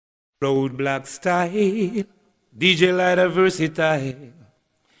Roadblock style, DJ Lighta versatile.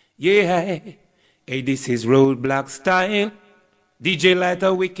 Yeah, hey, this is Roadblock style. DJ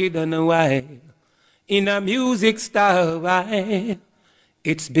Lighta wicked and wild. In a music style,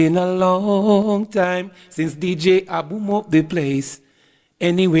 it's been a long time since DJ I boom up the place.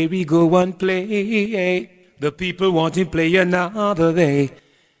 Anyway we go and play, the people want to play another day.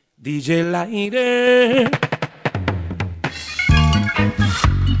 DJ Lighta.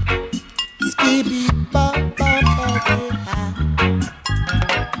 Skibby bop bop bop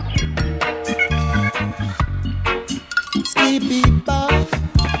Skibby bop.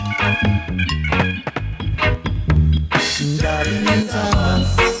 Dubbing is a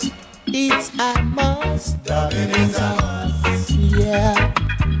must. It's a must. Dubbing is a must. Yeah.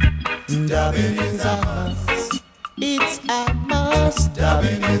 Dubbing is a must. It's a must.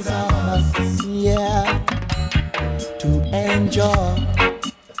 Dubbing is a must. Yeah. To enjoy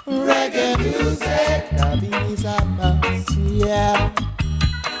reggae music, dubbing is a must, yeah.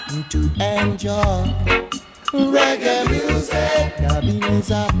 To enjoy reggae music, dubbing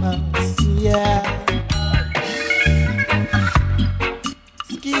is a must, yeah.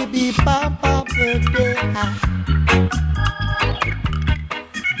 Skibby pop pop birthday,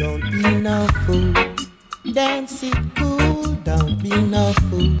 don't be no fool, dance it cool, don't be no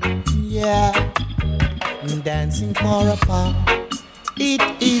fool, yeah. Dancing for a part. It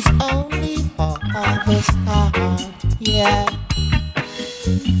is only for the start, yeah.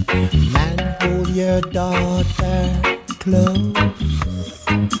 Man, hold your daughter close.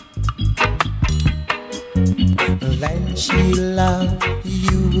 Then she love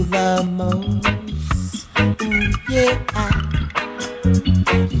you the most. Ooh, yeah.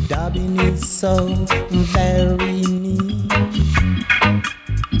 Dubbing is so very neat.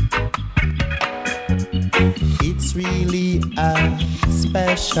 It's really a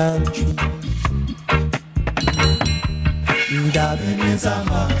special treat. Dubbing is a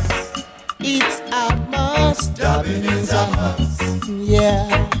must. It's a must. Dubbing is a must.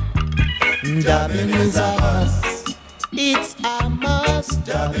 Yeah. Dubbing is a must. It's a must.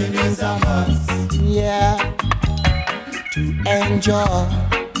 Dubbing is a must. Yeah. To enjoy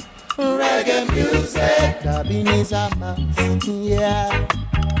reggae music. Dubbing is a must. Yeah.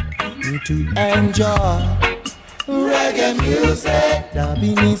 To enjoy reggae music,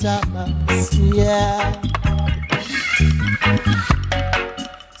 dubbing is a must, yeah.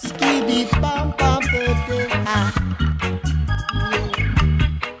 Skibby bum bum baby, yeah.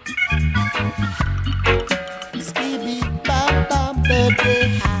 Skibby bum bum baby,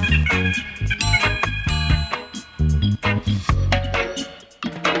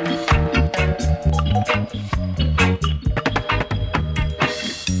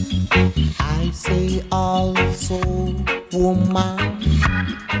 I say also, woman,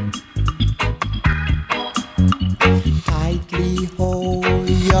 tightly hold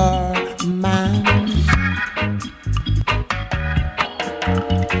your man.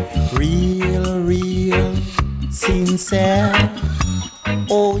 Real, real, sincere.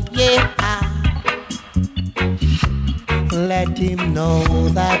 Oh yeah. Let him know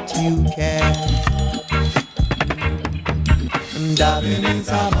that you care. Dubbing is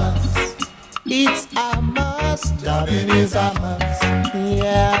a must. It's a must. Dubbing is a must.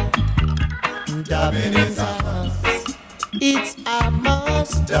 Yeah. Dubbing is a must. It's a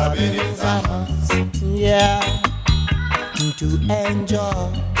must. Dubbing is a must. Yeah. To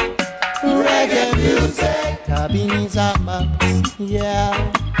enjoy reggae music. Dubbing is a must. Yeah.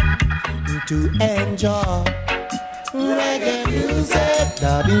 To enjoy reggae music.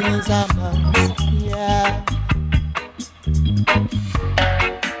 Dubbing is a must. Yeah.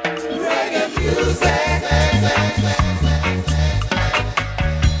 Reggae music.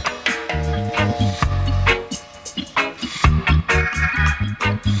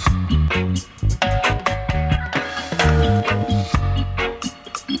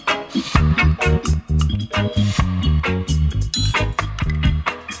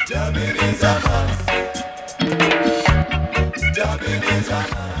 Dubbing is a must. Dubbing is a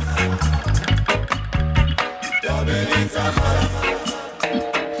must. Dubbing is a must.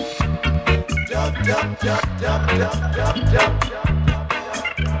 Dub, dub, dub, dub, dub, dub, dub.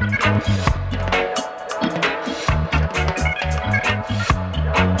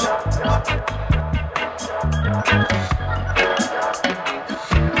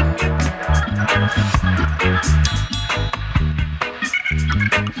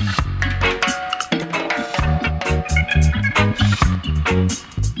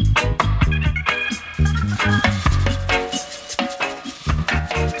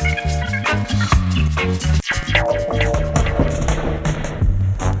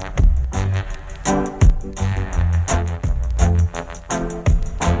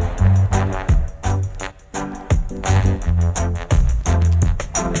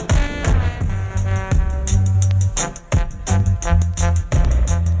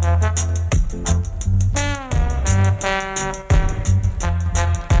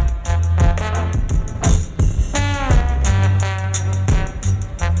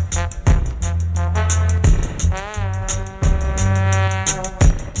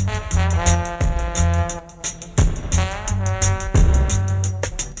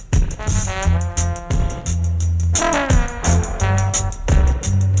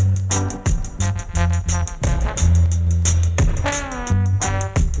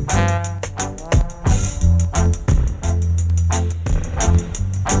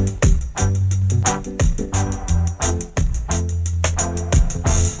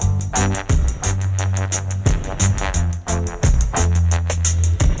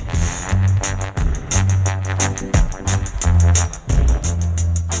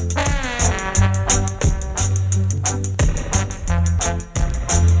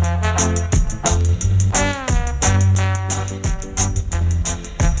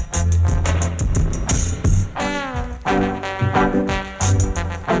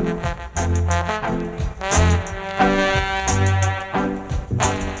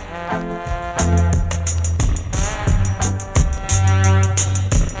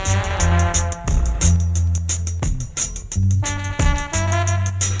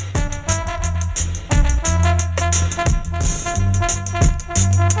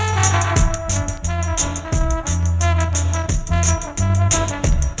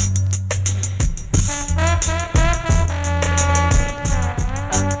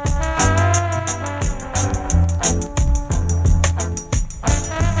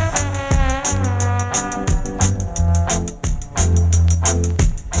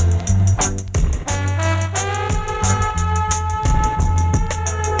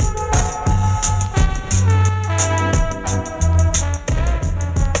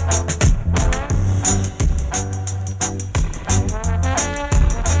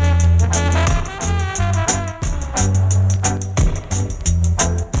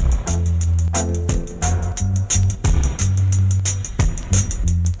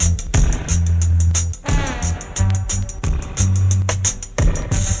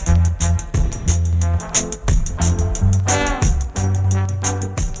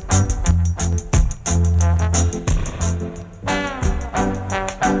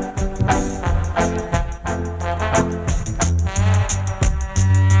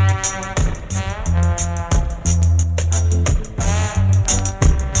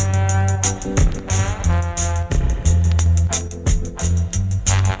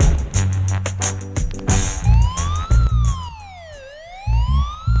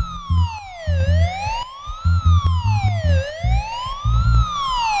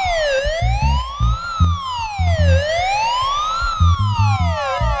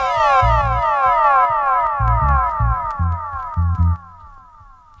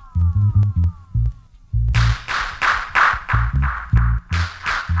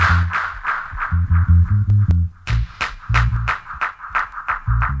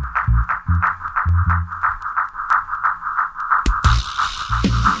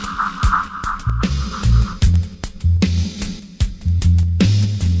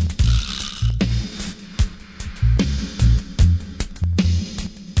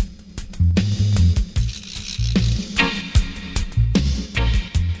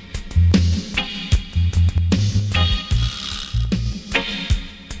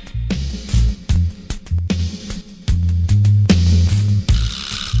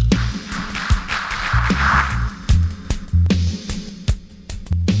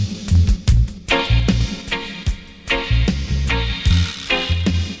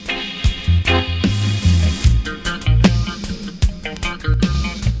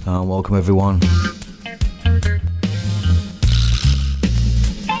 Welcome everyone.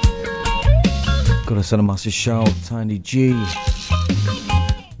 Gotta send a massive shout, Tiny G.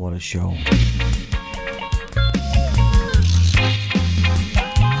 What a show.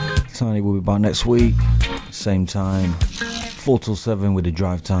 Tiny will be back next week, same time, 4 till 7 with the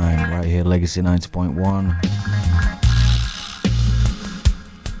drive time, right here, Legacy 90.1.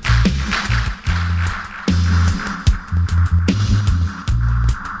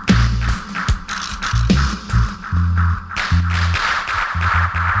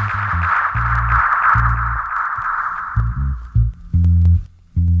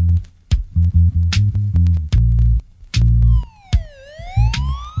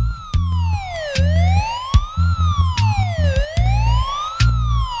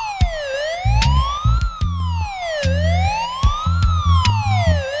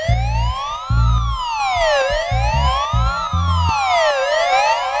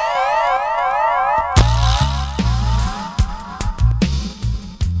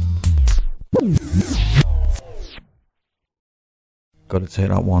 Gotta take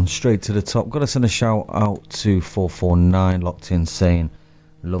that one straight to the top. Gotta send a shout out to 449 locked in saying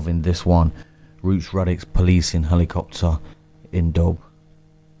loving this one. Roots Radix Policing Helicopter in dub.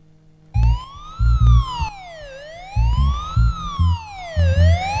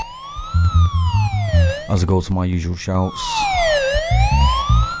 As I go to my usual shouts,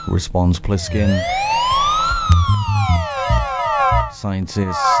 Response Pliskin,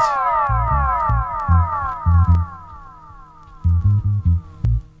 Scientist,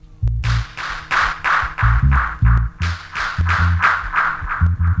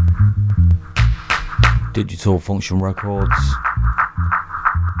 Digital Function Records,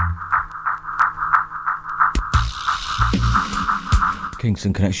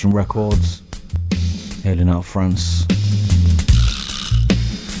 Kingston Connection Records, hailing out of France,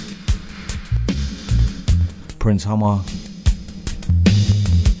 Prince Hammer,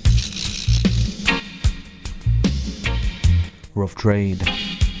 Rough Trade,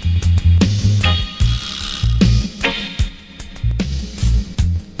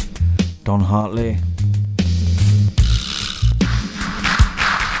 Don Hartley,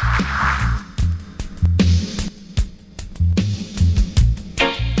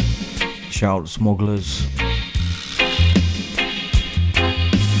 shout out Smugglers,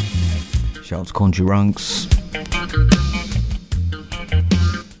 shout out to Country Ranks,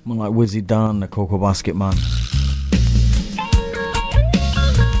 man like Wizzy Dan, the Cocoa Basket Man.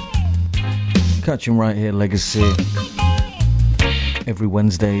 Catch him right here, Legacy, every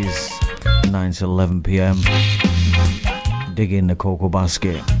Wednesdays, 9 to 11 p.m. Dig in the Cocoa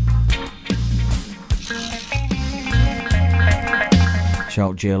Basket.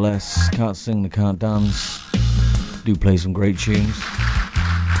 Shout GLS, can't sing, they can't dance. Do play some great tunes.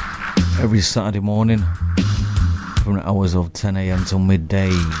 Every Saturday morning, from the hours of 10 a.m. till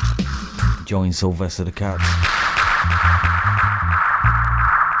midday. Join Sylvester the Cat.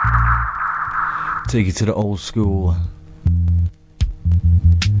 Take you to the old school.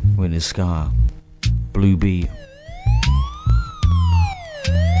 With his ska, Blue Beat.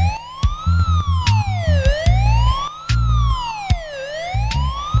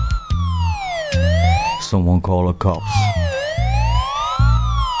 Someone call the cops.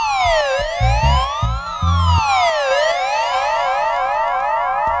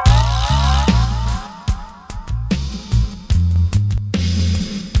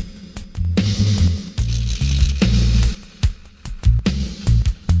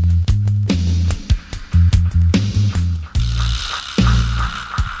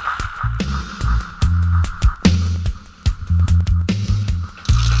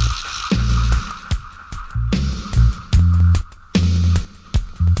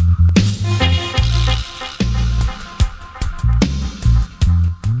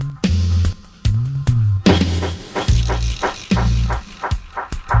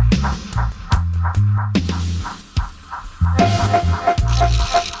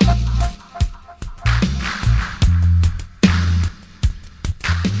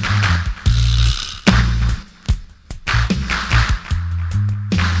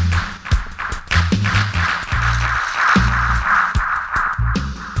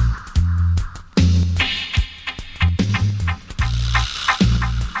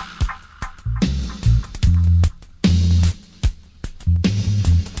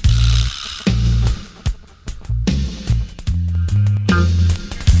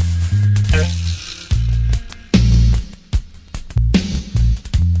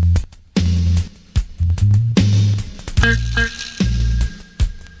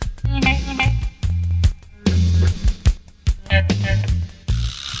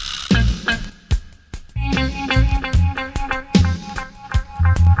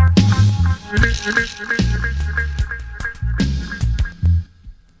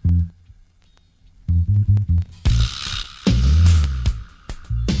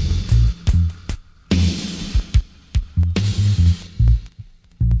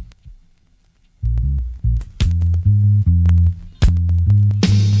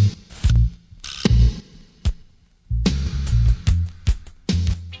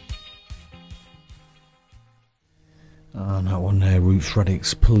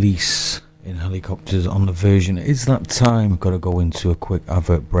 Radix Police in Helicopters on the version. It's that time. Gotta go into a quick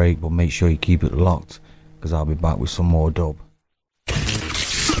advert break, but make sure you keep it locked because I'll be back with some more dub. Feel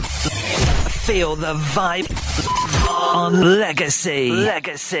the vibe on Legacy.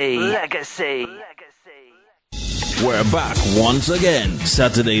 We're back once again.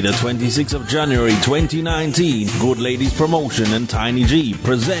 Saturday the 26th of January 2019, Good Ladies Promotion and Tiny G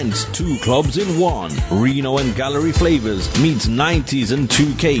presents two clubs in one. Reno and Gallery Flavors meets 90s and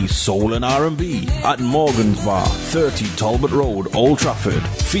 2K Soul and R&B at Morgan's Bar, 30 Talbot Road, Old Trafford.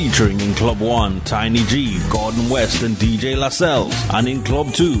 Featuring in Club 1, Tiny G, Gordon West and DJ Lascelles. And in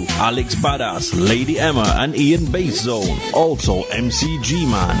Club 2, Alex Badass, Lady Emma and Ian Bass Zone. Also MC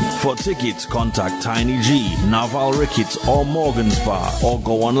G-Man. For tickets, contact Tiny G, Naval Ricketts or Morgan's Bar, or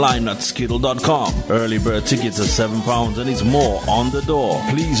go online at skiddle.com. Early bird tickets are £7 and it's more on the door.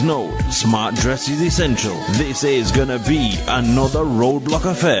 Please note, smart dress is essential. This is gonna be another roadblock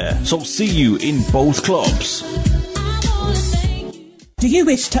affair, so see you in both clubs. Do you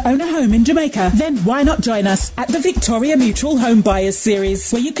wish to own a home in Jamaica? Then why not join us at the Victoria Mutual Home Buyers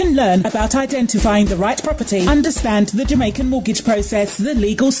Series, where you can learn about identifying the right property, understand the Jamaican mortgage process, the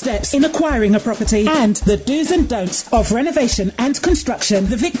legal steps in acquiring a property, and the do's and don'ts of renovation and construction.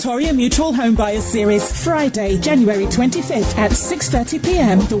 The Victoria Mutual Home Buyers Series, Friday, January 25th at 6:30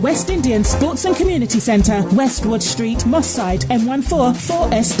 p.m. The West Indian Sports and Community Centre, Westwood Street, Moss Side, M14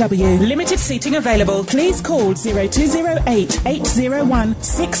 4SW. Limited seating available. Please call 0208 801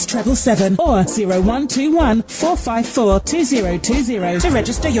 6777 or 0121 454 2020 to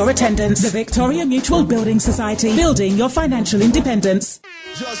register your attendance. The Victoria Mutual Building Society, building your financial independence.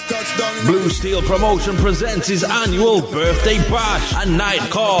 Blue Steel Promotion presents his annual birthday bash, a night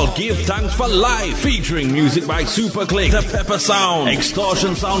called Give Thanks for Life, featuring music by Superclick, The Pepper Sound,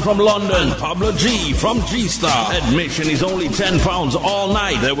 Extortion Sound from London, Pablo G from G-Star. Admission is only £10 all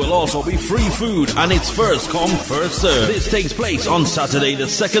night. There will also be free food, and it's first come, first served. This takes place on Saturday the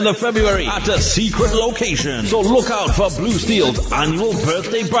 2nd of February at a secret location. So look out for Blue Steel's annual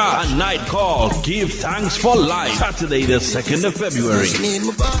birthday bash, a night called Give Thanks for Life, Saturday the 2nd of February.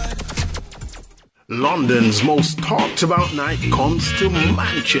 London's most talked about night comes to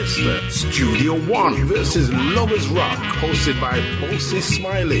Manchester. Studio One versus Lovers Rock, hosted by Bossy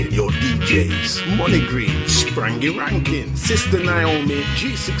Smiley, your DJs, Money Green, Sprangy Rankin, Sister Naomi,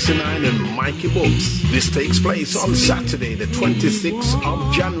 G69 and Mikey Books. This takes place on Saturday the 26th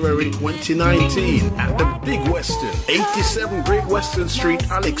of January 2019 at the Big Western, 87 Great Western Street,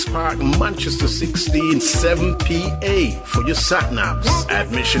 Alex Park, Manchester 16 7PA for your sat-navs.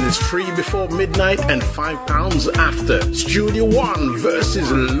 Admission is free before midnight and £5 after. Studio One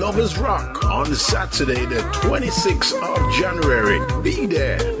versus Lovers Rock on Saturday the 26th of January. Be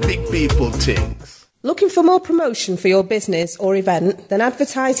there, big people things. Looking for more promotion for your business or event? Then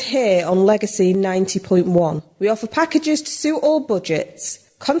advertise here on Legacy 90.1. We offer packages to suit all budgets.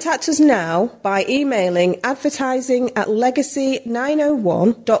 Contact us now by emailing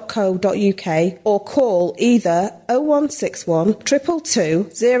advertising@legacy901.co.uk or call either 0161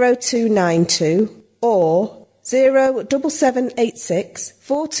 222 0292 or 07786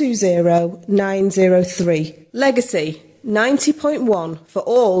 420 903. Legacy 90.1 for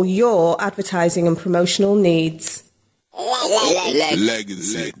all your advertising and promotional needs.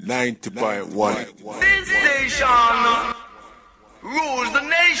 Legacy 90.1. This station rules the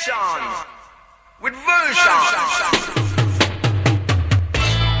nation with version.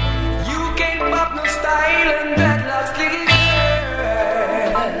 You can't pop no style and dreadlocks, little girl.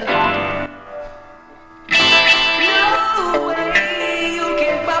 No way you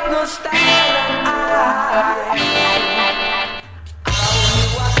can pop no style and I owe you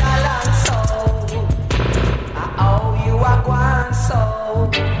a gallant soul. I owe you a guan soul.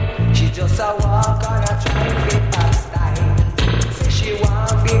 She just a walk on a train fit past. She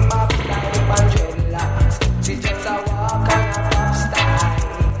want be pop style and dreadlocks. She just a walk and a pop style.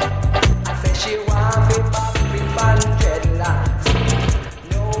 I say she want be pop and dreadlocks.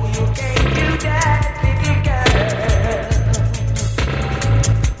 No, you can't do that, little girl.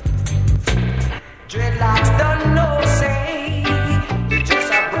 Dreadlocks don't know, say you just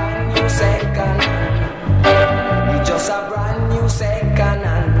a brand new second. You just a brand new second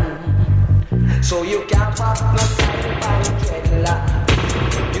hand. So you can't pop no style by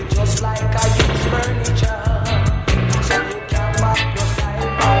dreadlocks. You just like a used furniture. So you can't pop no style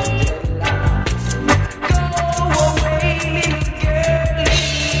by dreadlocks. Go away, little girlie.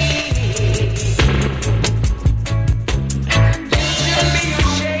 You should be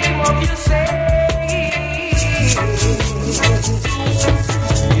ashamed of yourself.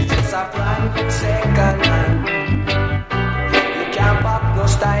 You just a brand new second hand. You can't pop no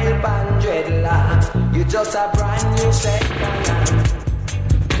style band dreadlocks. You just a brand new second hand.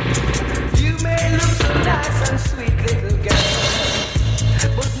 You may look so nice and sweet, little girl,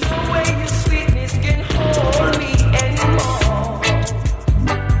 but no way your sweetness can hold me anymore.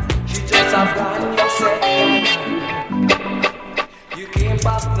 You just a brand new second hand. You can't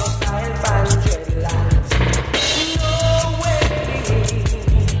pop no style band dreadlocks. No way.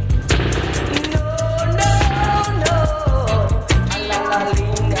 No, no, no. A la la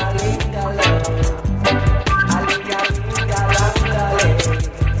linga linga la. A linga linga langa le.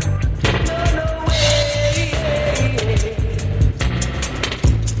 No, no way.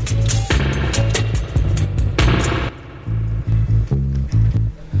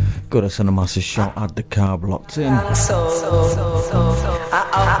 Gotta send a massive shout at the Carb locked in.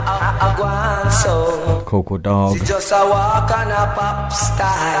 Coco Dog. She just a walk on a pop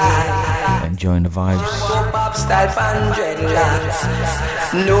style. Enjoying the vibes. Pop style fan dreadlocks.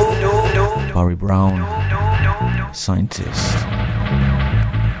 No, no, no. Barry Brown. Scientist.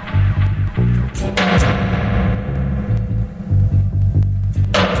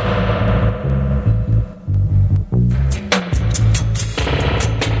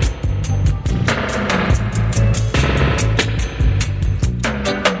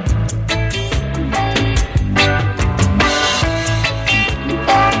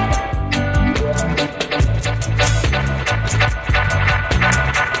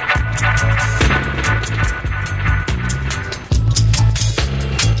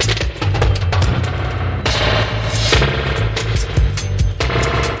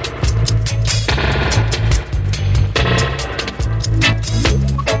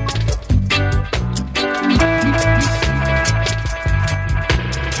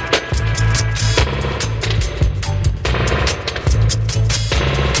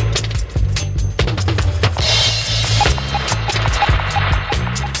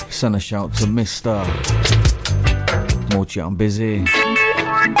 Send a shout to Mr. Mochi, I'm busy.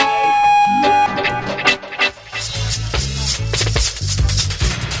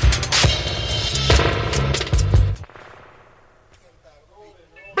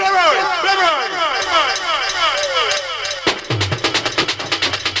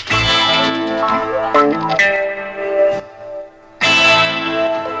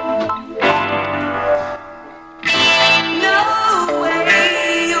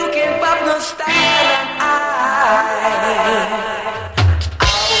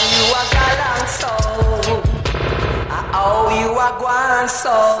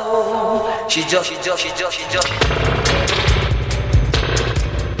 She just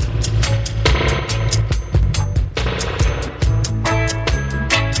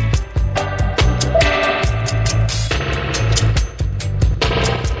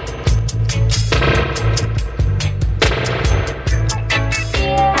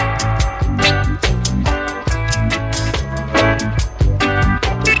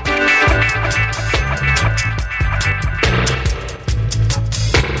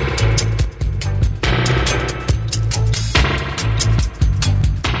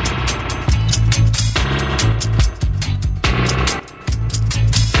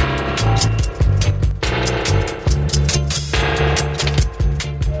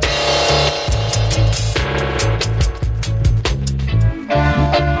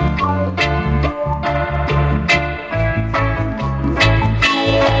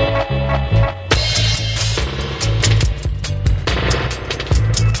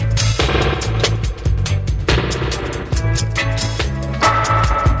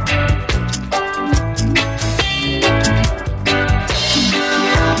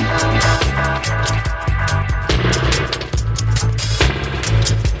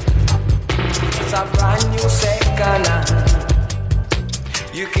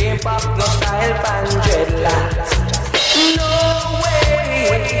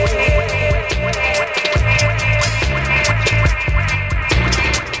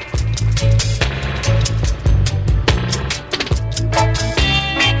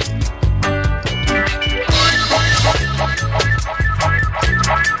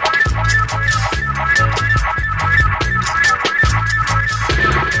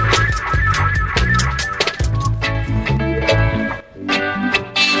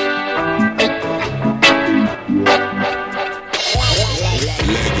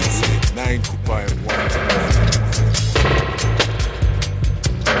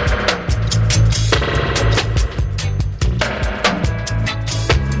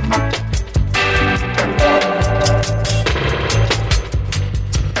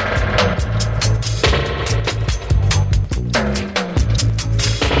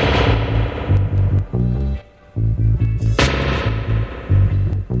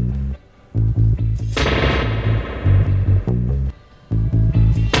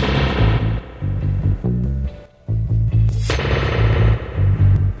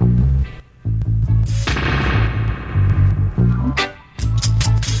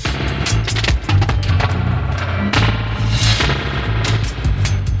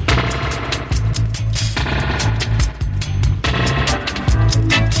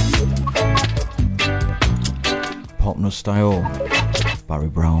Style, Barry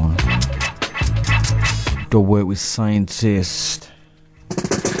Brown. Dub work with Scientist.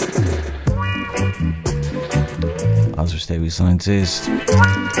 As we stay with Scientist.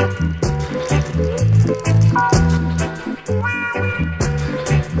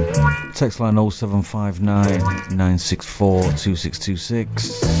 Text line 0759 964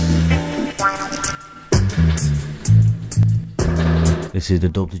 2626. This is the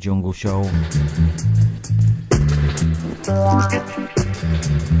Dub to Jungle Show.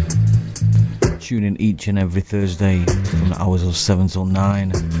 Tune in each and every Thursday from the hours of 7 till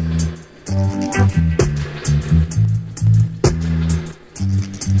 9.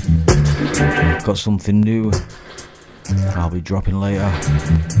 Got something new I'll be dropping later.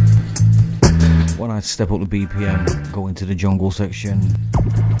 When I step up the BPM, go into the jungle section.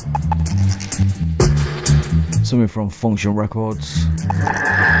 Something from Function Records.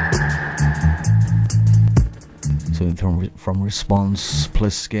 Something from Response,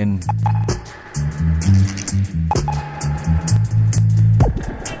 Pliskin.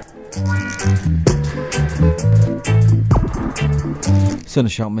 Send a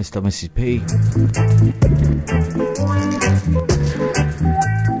shout, Mr. Mrs. P.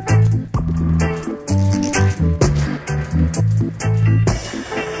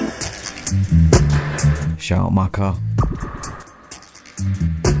 Shout out Maka.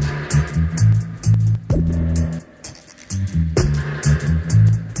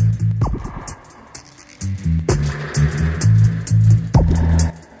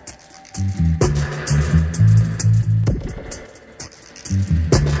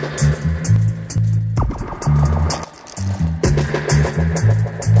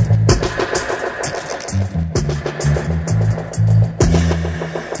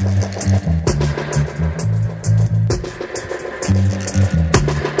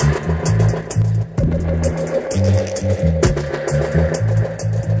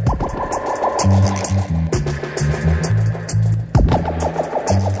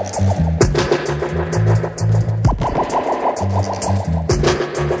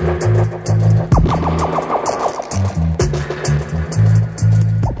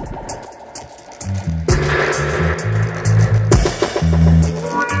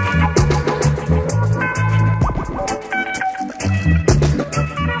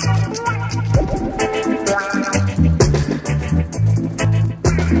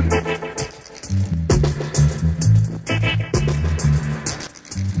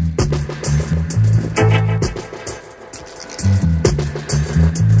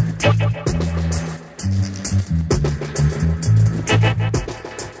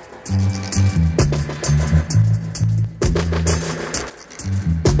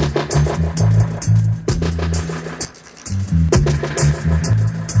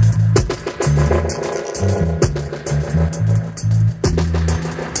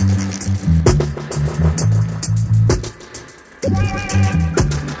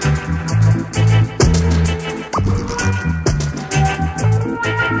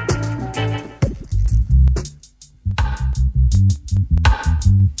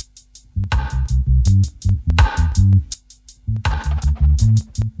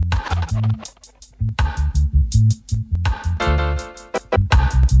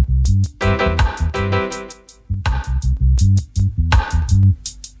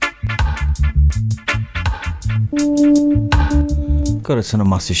 Gotta send a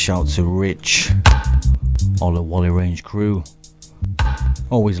massive shout to Rich, all the Wally Range crew.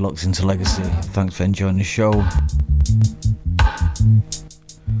 Always locked into Legacy. Thanks for enjoying the show.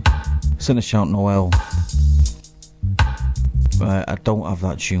 Send a shout Noel. I don't have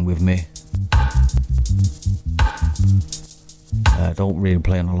that tune with me. I don't really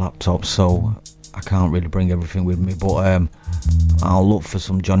play on a laptop, so I can't really bring everything with me. But I'll look for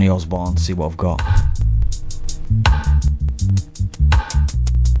some Johnny Osborne, see what I've got.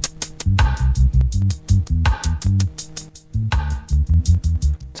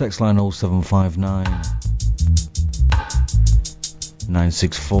 Text line 0759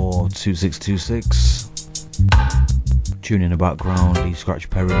 964 2626. Tune in the background, D Scratch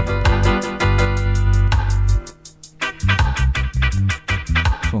Perry.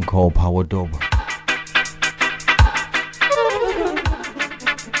 This one called Power Dub.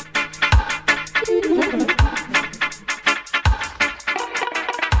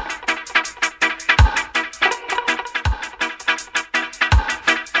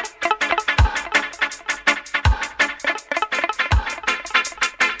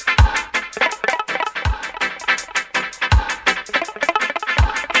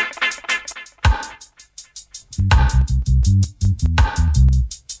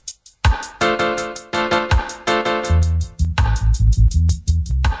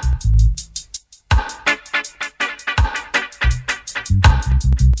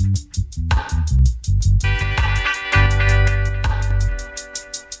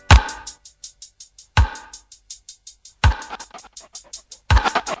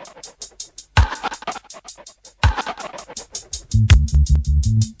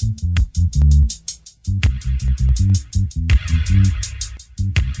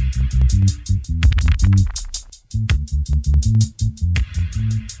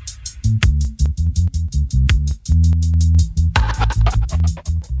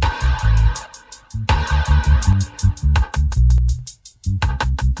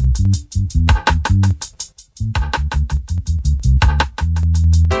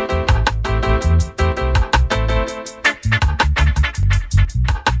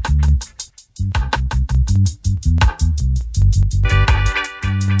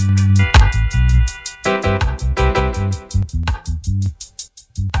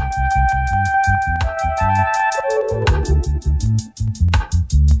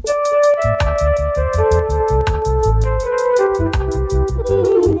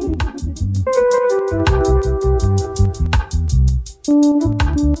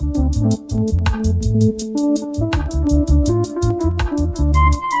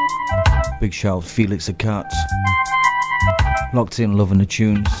 Big shout, Felix the Cat. Locked in, loving the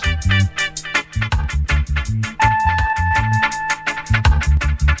tunes.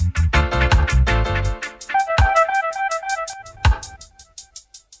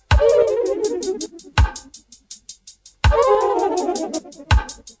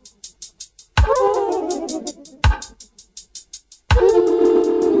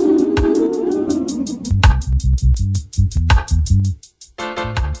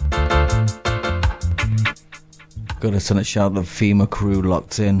 Gotta send a shout to the FEMA crew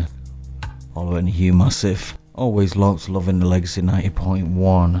locked in. Oliver and Hugh Massive. Always locked, loving the Legacy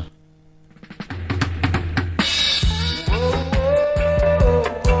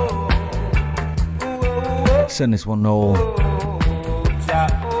 90.1. Send this one all.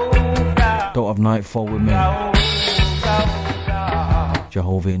 Don't have Nightfall with me.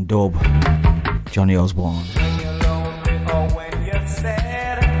 Jehovah and Dub. Johnny Osborne.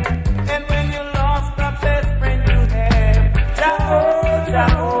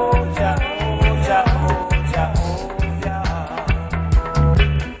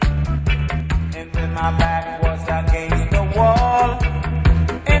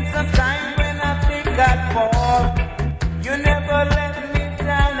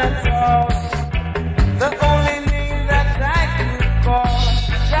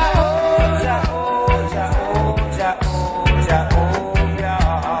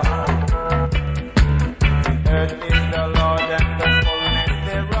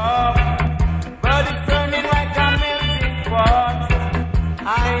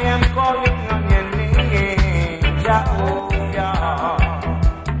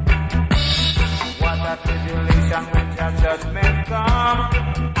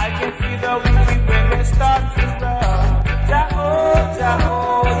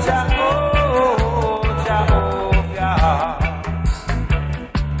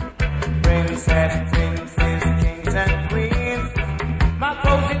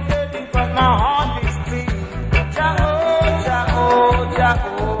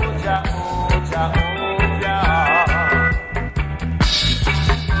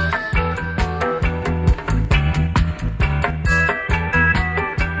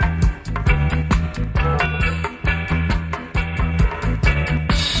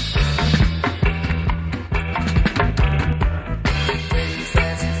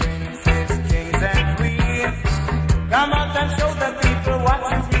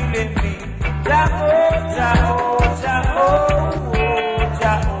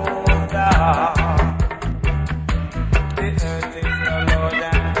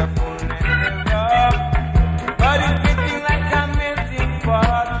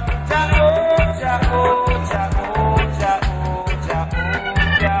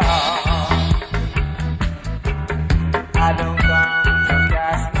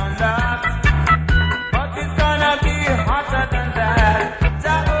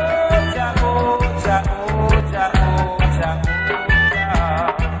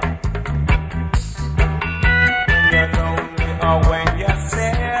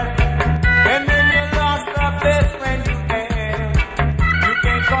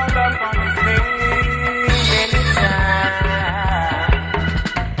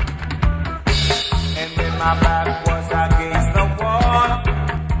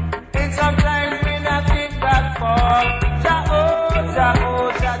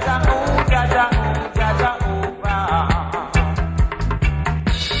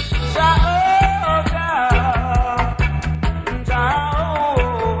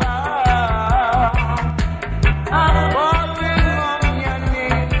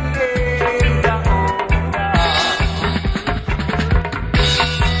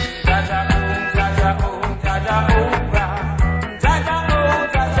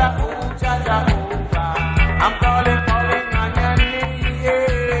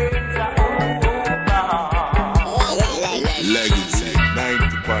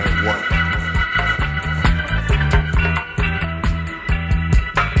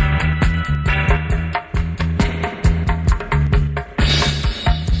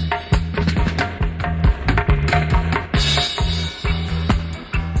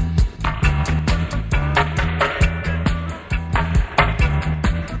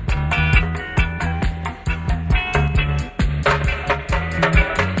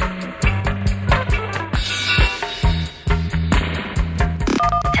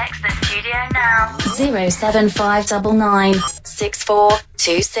 now. 07599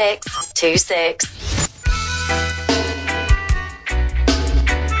 642626.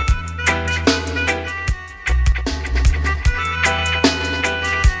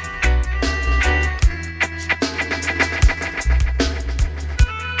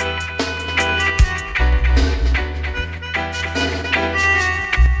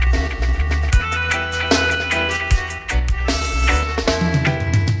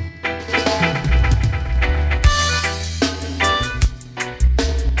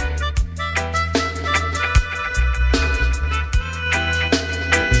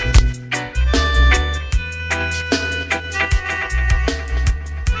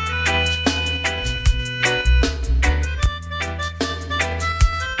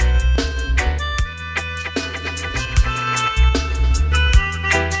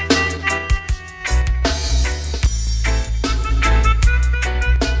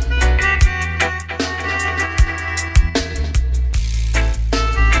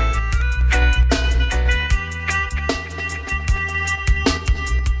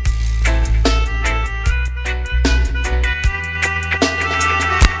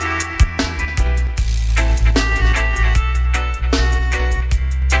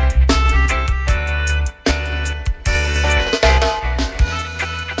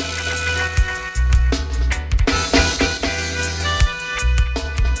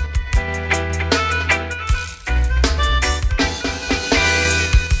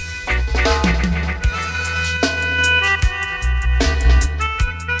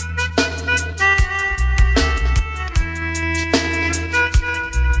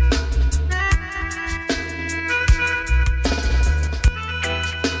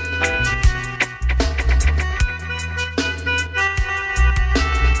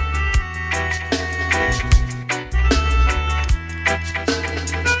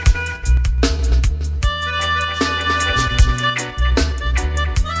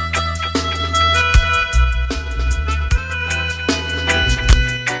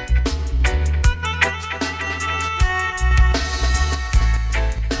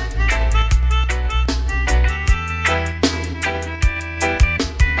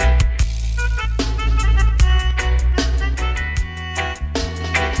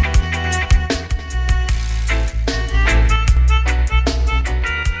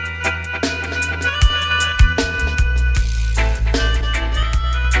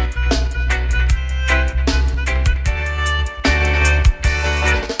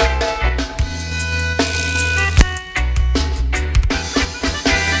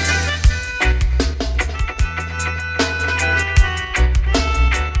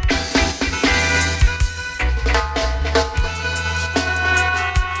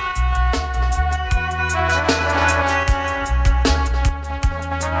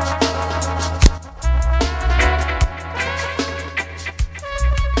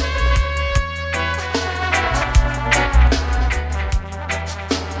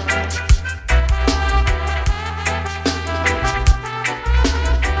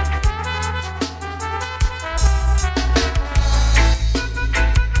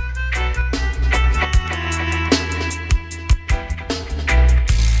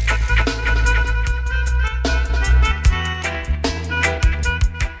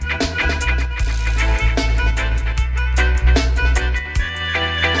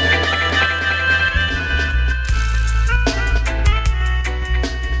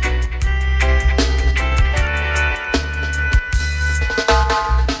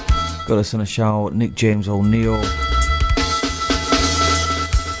 Gotta send a shout out Nick James O'Neill.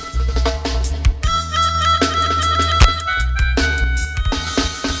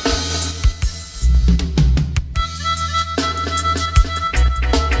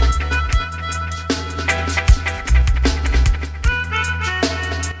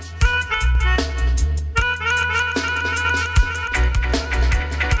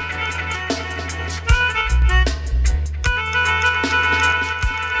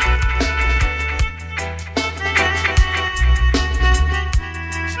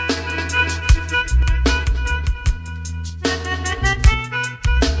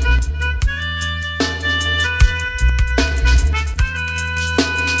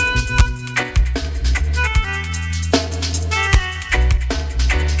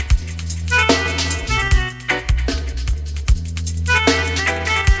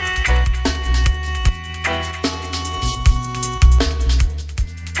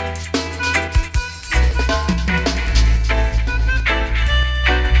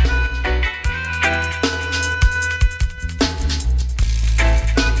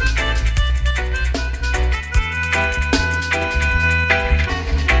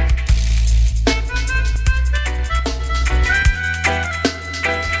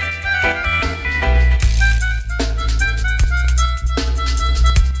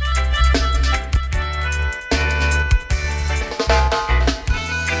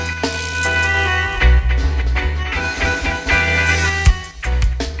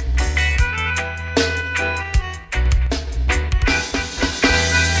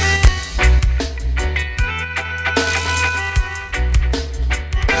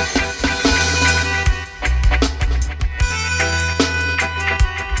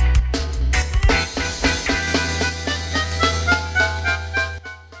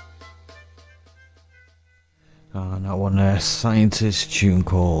 Scientist tune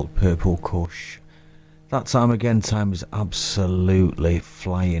called Purple Kush. That time again, time is absolutely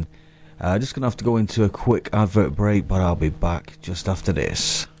flying. Just gonna have to go into a quick advert break, but I'll be back just after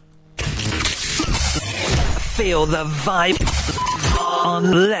this. Feel the vibe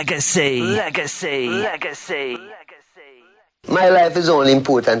on Legacy. Legacy. My life is only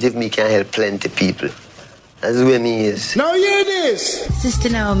important if me can help plenty people. That's the way me is. Now hear this! Sister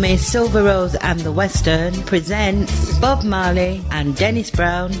Naomi, Silver Rose and the Western presents Bob Marley and Dennis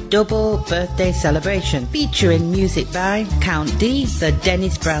Brown double birthday celebration featuring music by Count D, the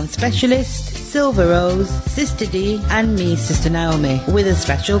Dennis Brown Specialist, Silver Rose, Sister D and me, Sister Naomi, with a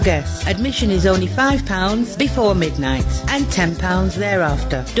special guest. Admission is only £5 before midnight and £10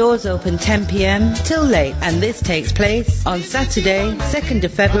 thereafter. Doors open 10 p.m. till late, and this takes place on Saturday, 2nd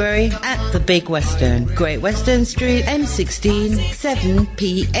of February at the Big Western, Great Western Street, M16,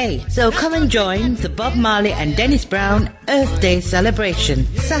 7PA. So come and join the Bob Marley and Dennis Brown Earth Day celebration,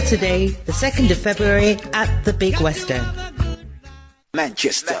 Saturday, the 2nd of February at the Big Western.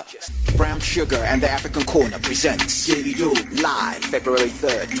 Manchester, Brown Sugar and the African Corner presents live February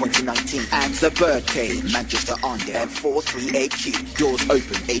 3rd, 2019 at the Birdcage, Manchester on M438Q. Doors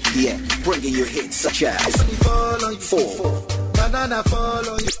open 8 p.m. Bringing you hits such as 4.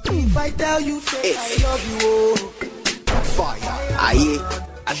 If I tell you, say I love you. Fire, Aye,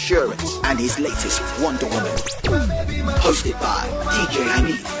 Assurance, and his latest Wonder Woman. Hosted by DJ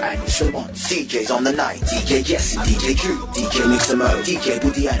Hanif and Salon. DJs on the night, DJ Jesse, DJ Q, DJ Mixamo, DJ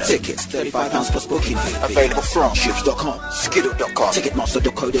Budiano. Tickets £35 plus booking fee. Available from ships.com, skiddle.com,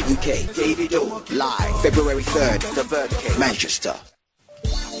 ticketmaster.co.uk. David O, live February 3rd, the Birdcage, Manchester.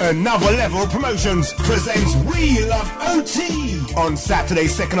 Another Level Promotions presents We Love OT on Saturday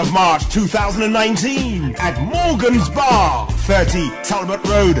 2nd of March 2019 at Morgan's Bar, 30 Talbot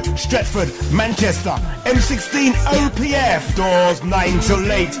Road, Stretford, Manchester, M16 OPF, doors 9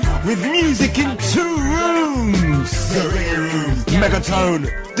 till 8, with music in 2 rooms. The Ring Room, Megatone,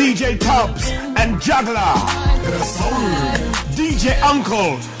 DJ Tubbs and Juggler. The Soul Room, DJ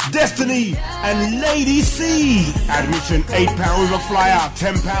Uncle, Destiny and Lady C. Admission £8 with a flyer,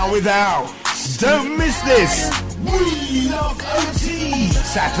 £10 without. Don't miss this. We Love OT.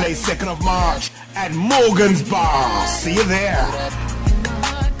 Saturday 2nd of March at Morgan's Bar. See you there.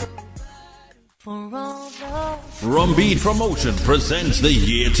 Rumbeat Promotion presents the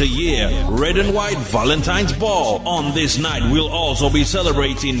year-to-year Red and White Valentine's Ball. On this night, we'll also be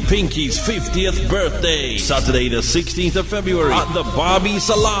celebrating Pinky's 50th birthday. Saturday the 16th of February at the Barbie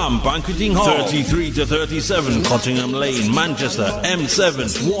Salam Banqueting Hall, 33 to 37 Cottingham Lane, Manchester,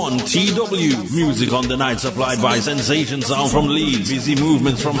 M7 1TW. Music on the night supplied by Sensation Sound from Leeds, Busy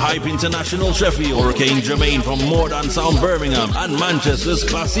Movements from Hype International Sheffield, Hurricane Jermaine from More Than Sound Birmingham, and Manchester's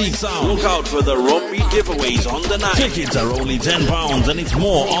Classic Sound. Look out for the the Rumby giveaways on the night. Tickets are only £10 and it's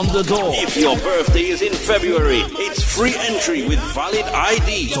more on the door. If your birthday is in February, it's free entry with valid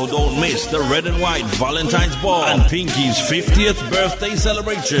ID. So don't miss the Red and White Valentine's Ball and Pinky's 50th birthday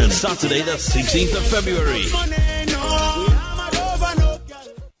celebration, Saturday the 16th of February.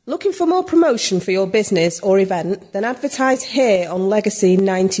 Looking for more promotion for your business or event? Then advertise here on Legacy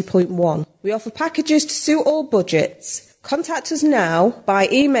 90.1. We offer packages to suit all budgets. Contact us now by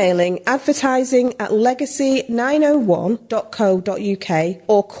emailing advertising@legacy901.co.uk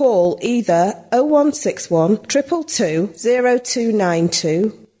or call either 0161 222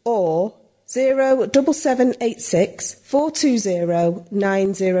 0292 or 07786 420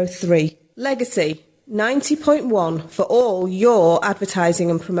 903. Legacy 90.1 for all your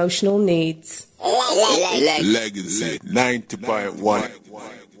advertising and promotional needs. Legacy 90.1.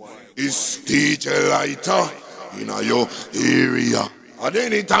 It's DJ Lighta in your area. And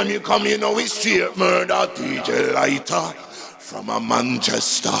anytime you come, you know it's straight murder. DJ Lighta from a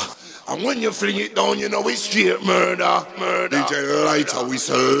Manchester. And when you fling it down, you know it's straight murder. DJ Lighta, we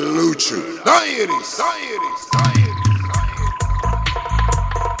salute you. Now hear this.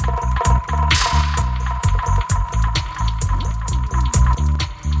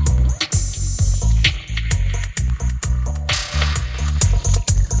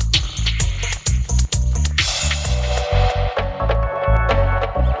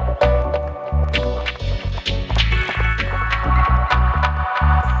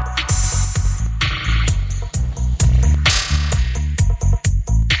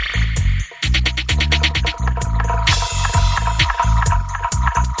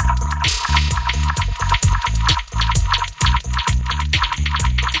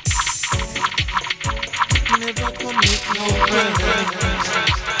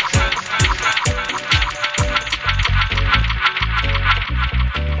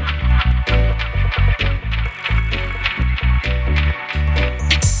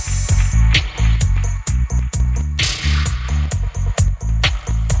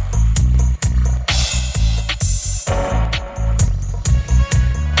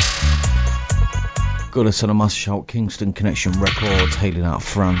 Gotta send a massive shout, Kingston Connection Records, hailing out of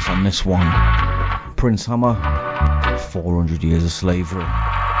France on this one. Prince Hammer, 400 Years of Slavery.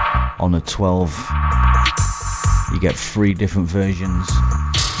 On the 12, you get 3 different versions.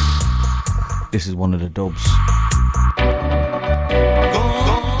 This is one of the dubs.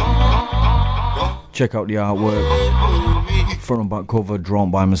 Check out the artwork, front and back cover drawn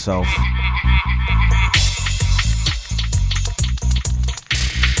by myself.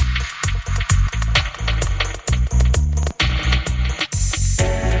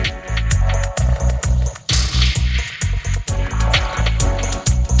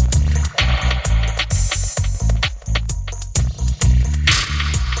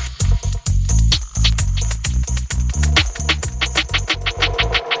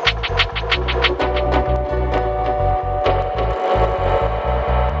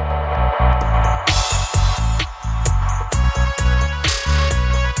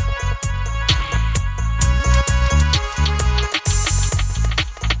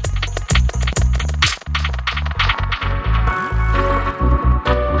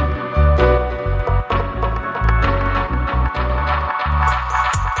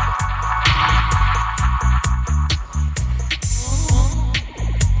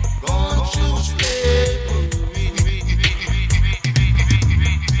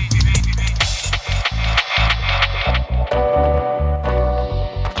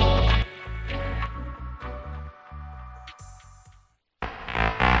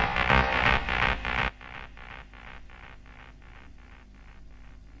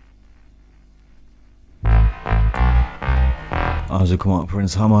 As we come out,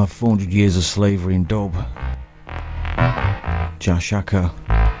 Prince Hammer, 400 Years of Slavery in dub. Jashaka,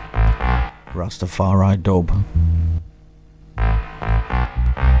 Rastafari dub.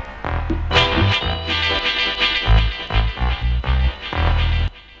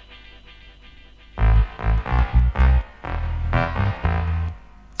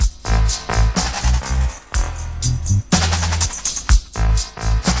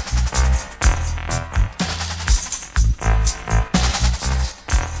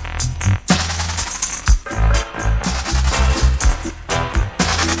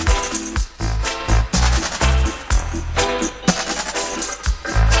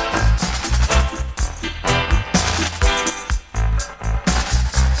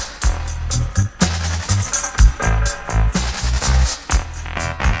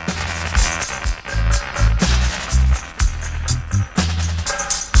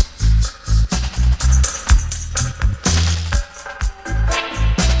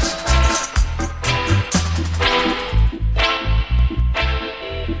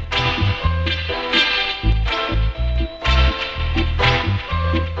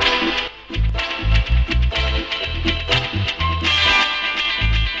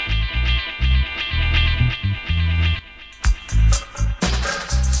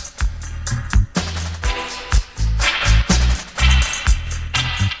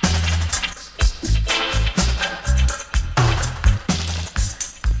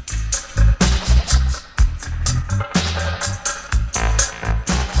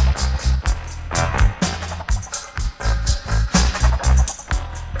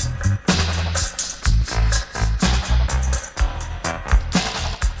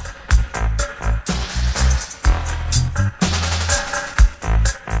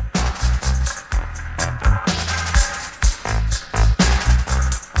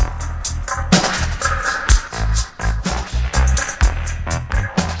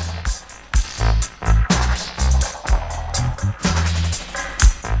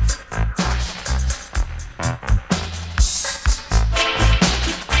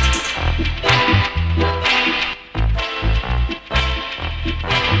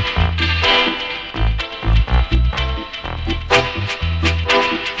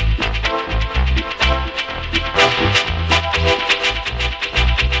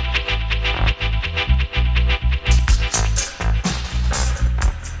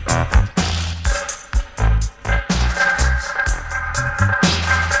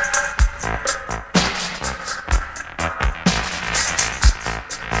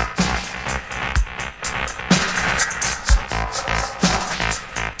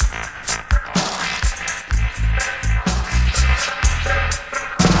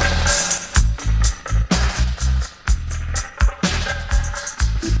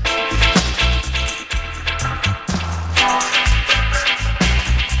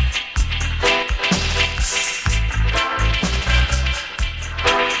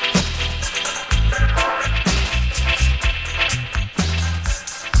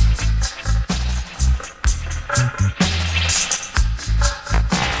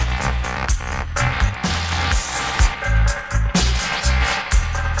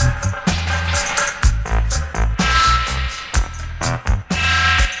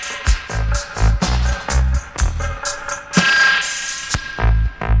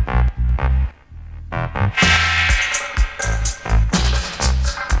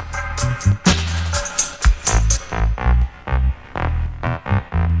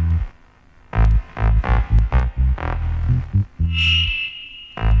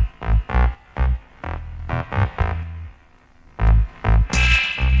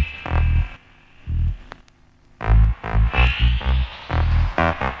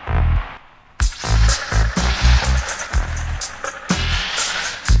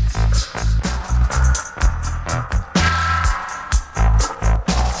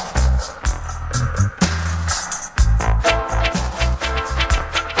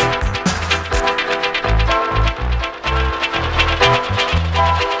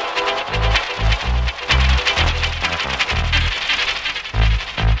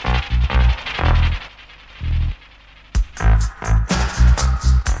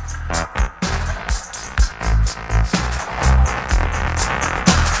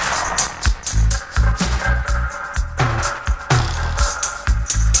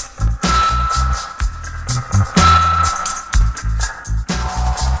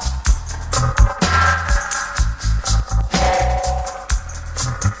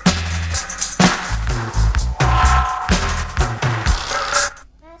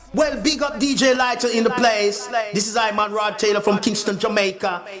 Well, big up DJ Lighta in the place. This is I, man Rod Taylor from Kingston,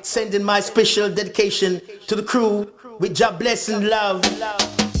 Jamaica, sending my special dedication to the crew with your blessing, love.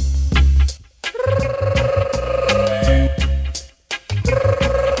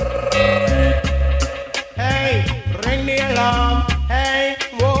 Hey, ring the alarm. Hey,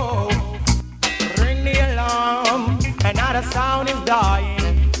 whoa, ring the alarm. Another sound is dying.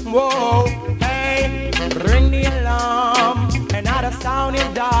 Whoa, hey, ring the alarm. Another sound is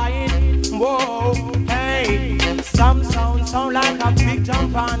dying. Whoa, hey, some sound like a big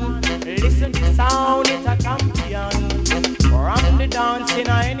jump on. Listen to sound, it's a champion. From the dance in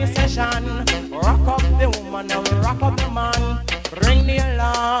any session, rock up the woman and rock up the man. Ring the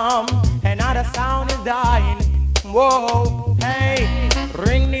alarm, another sound is dying. Whoa, hey,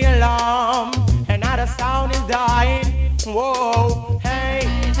 ring the alarm, another sound is dying. Whoa, hey,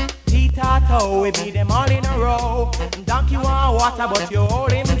 Tita-to, we beat them all in a row. Donkey want water, but you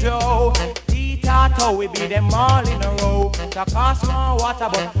hold him Joe. Tita-to, we beat them all in a row. The cost want water,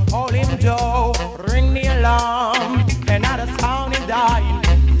 but hold him Joe. Ring the alarm, another sound is dying.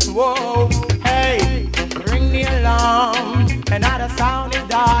 Whoa, hey, ring the alarm, another sound is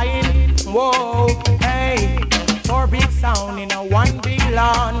dying. Whoa, hey, four big sound in a one big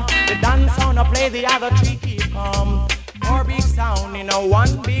lawn. The dance sound a play, the other three keep calm. Four big sound in a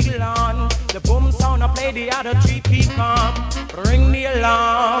one big lawn. The boom sound a play, the other three keep calm. Ring the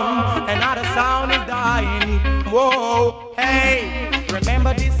alarm, another sound is dying. Whoa, hey,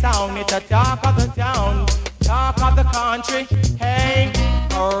 remember this sound, it's a talk of the town, talk of the country. Hey,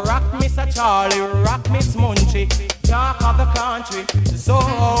 rock Mr. Charlie, rock Miss Munchie, talk of the country. So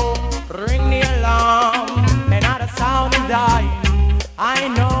ring the alarm, another sound is dying. I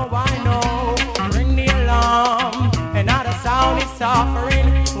know, ring the alarm, another sound is suffering.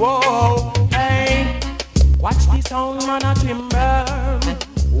 Whoa, hey, watch the sound man a timber,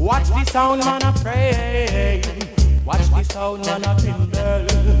 watch the sound man a pray, watch the sound man a timber,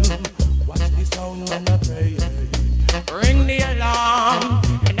 watch the sound man a pray. Ring the alarm,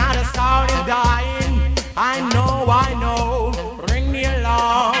 another sound is dying. I know, ring the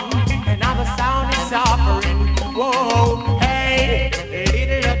alarm, another sound is suffering. Whoa, hey,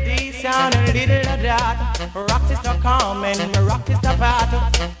 little of this and a little of that. Rock sister come and rock sister fat.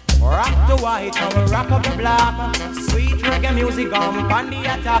 Rock the white and rock up the black. Sweet reggae music on the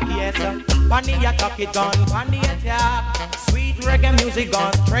attack, yes. On the attack it gone, on the attack. Sweet reggae music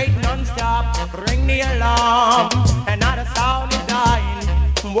on straight non-stop. Ring the alarm, another sound is dying.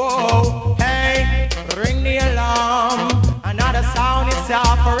 Whoa, hey, ring the alarm, another sound is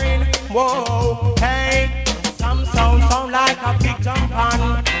suffering. Whoa, hey, some sound like a big jump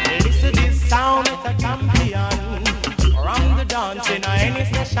on. Listen to this sound, it's a champion. From the dance in any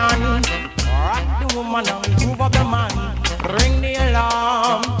session, rock the woman and move up the man. Ring the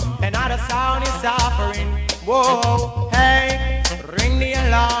alarm, another sound is suffering. Whoa, hey, ring the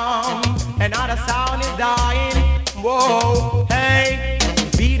alarm, another sound is dying. Whoa, hey, we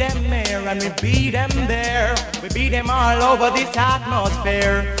beat them here and we beat them there. We beat them all over this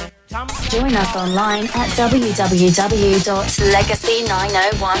atmosphere. Join us online at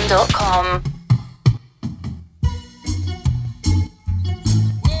www.legacy901.com.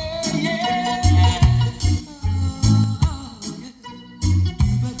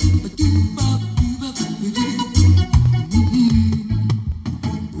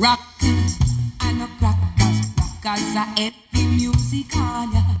 Rockers and no crackers, rockers are every music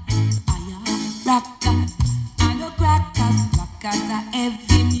on ya. Rockers and no crackers, rockers are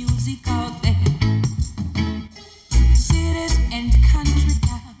every music out there. Cities and country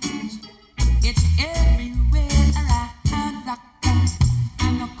towns, it's everywhere around. Rockers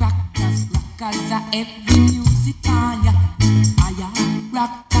and no crackers, rockers are every music on ya.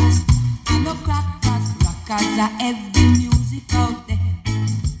 Rockers and no crackers, rockers are every music out there.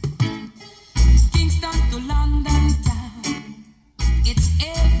 To London town, it's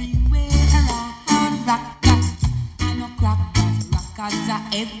everywhere around. Rockers and no crackers, rockers are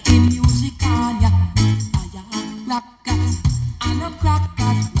every music on ya. Rockers and no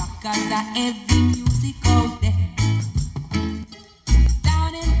crackers, rockers are every music out there.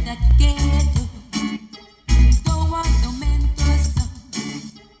 Down in the ghetto, don't want no mental song,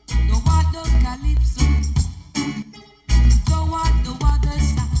 don't want no calypso, don't want no other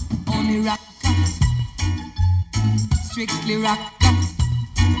sound, only rockers. Strictly rockers.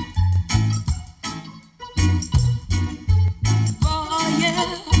 Oh yeah,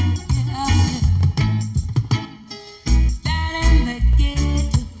 yeah. Down in the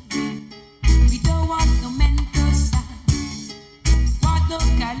ghetto, we don't want no mental sound, want no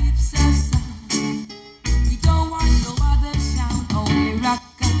calypso sound. We don't want no other sound, only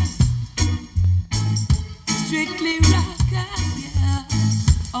rockers.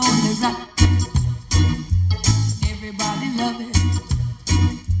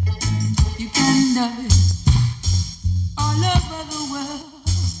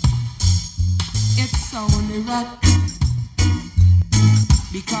 it's only rock.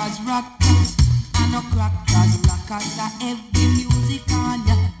 Because rockers and no crackers, rockers are every music on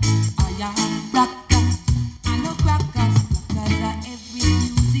ya. I am rockers and no crackers, rockers are every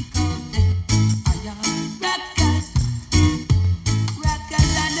music on ya. I am rockers,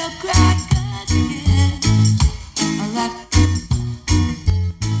 rockers and no crackers, yeah. Rock,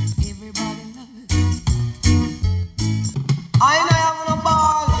 everybody loves it. I know I'm on a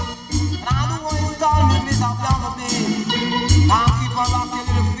ball, and I don't want to start with this up down the day. Can't keep on rocking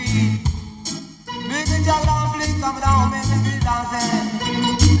to the feet. Big and jog down, blink, come down, make me dancing.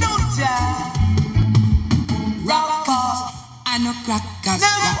 Don't ya? Rockers and no crackers,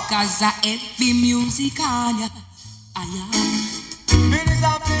 rockers are every music on ya. I am. Big and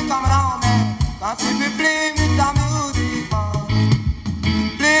jog, blink, come down, man. Cause if we play with the music, man.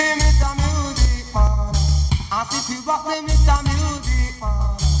 Play with the music, man. And if we rock them with the music,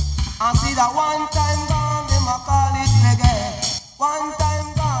 man. And see that one time gone, them a call it reggae. One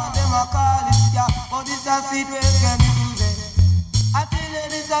time gone, them a call it ska. But this a sweet reggae music. I tell you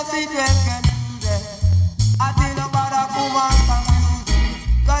this a sweet reggae music. I tell you about a woman from music.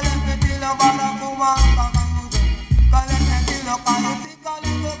 Cause let me tell you about a woman from music. Cause let me tell you, cause you take a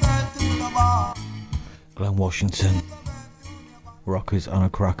little girl to the bar. Glenn Washington, Rockers and a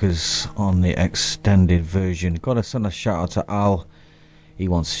Crackers on the extended version. Gotta send a shout out to Al. He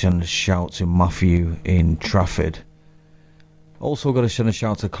wants to send a shout to Matthew in Trafford. Also got to send a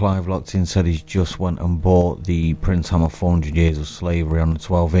shout to Clive locked in, said he's just went and bought the Prince Hammer 400 Years of Slavery on the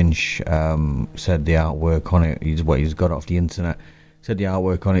 12-inch. Said the artwork on it, he's got off the internet. Said the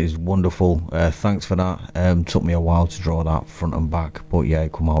artwork on it is wonderful. Thanks for that. Took me a while to draw that front and back, but yeah,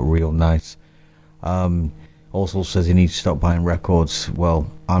 it come out real nice. Also says he needs to stop buying records.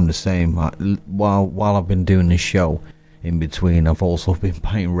 Well, I'm the same. While I've been doing this show, in between, I've also been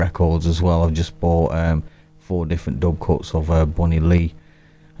buying records as well. I've just bought 4 different dub cuts of Bunny Lee,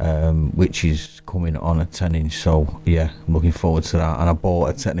 which is coming on a 10-inch. So yeah, I'm looking forward to that. And I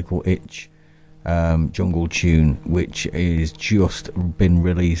bought a Technical Itch Jungle Tune, which is just been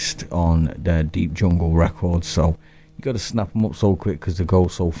released on the Deep Jungle Records. So you got to snap them up so quick because they go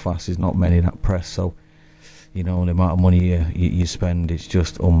so fast. There's not many that press. So you know, the amount of money you spend, it's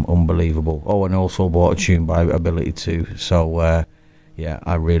just unbelievable. Oh, and I also bought a tune by Ability 2. So, yeah,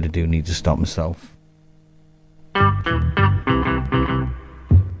 I really do need to stop myself.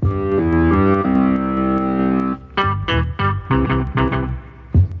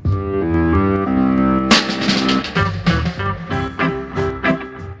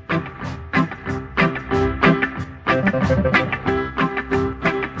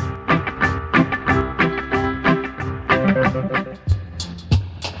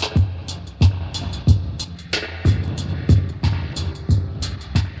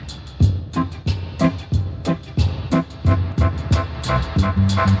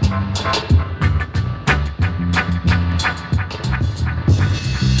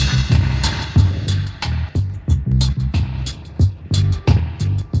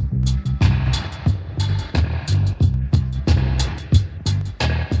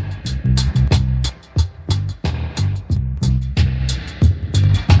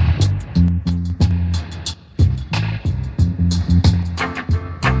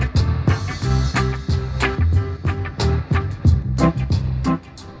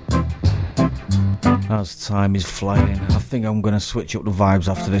 As time is flying, I think I'm going to switch up the vibes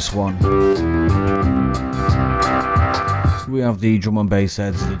after this one. We have the drum and bass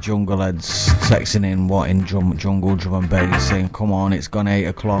heads, the jungle heads, texting in wanting jungle drum and bass, saying, come on, it's gone 8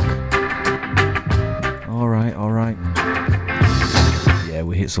 o'clock. Alright. Yeah,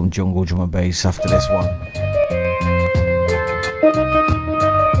 we hit some jungle drum and bass after this one.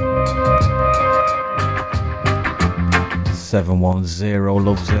 710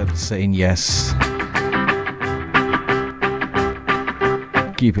 loves it, saying yes.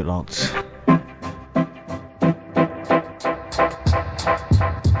 Keep it locked.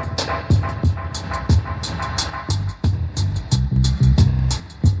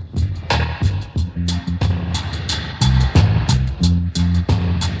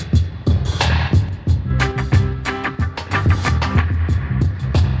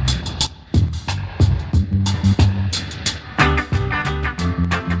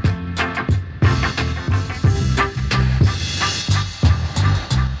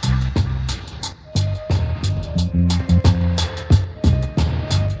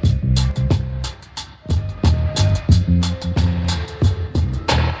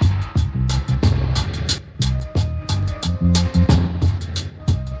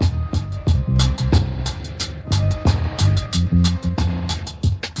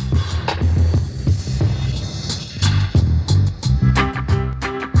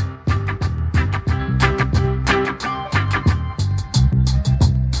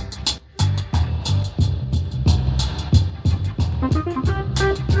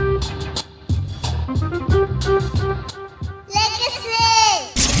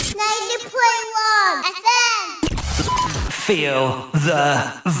 Feel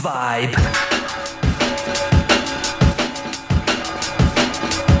the vibe.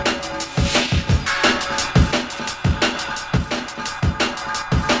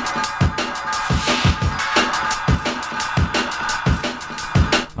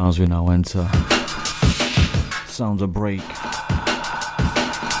 As we now enter Sounds of Break,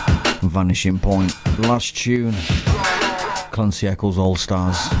 Vanishing Point, last tune, Clancy Eccles All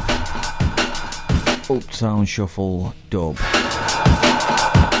Stars, Uptown Shuffle Dub.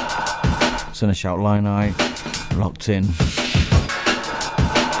 Send a shout, Line Eye, locked in.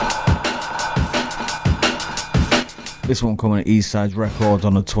 This one coming at Eastside Records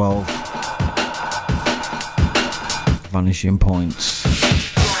on the 12th. Vanishing Points.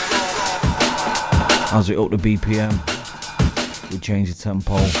 As we up the BPM, we change the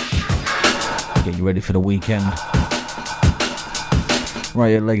tempo, get you ready for the weekend.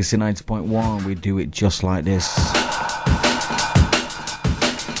 Right at Legacy 90.1, we do it just like this.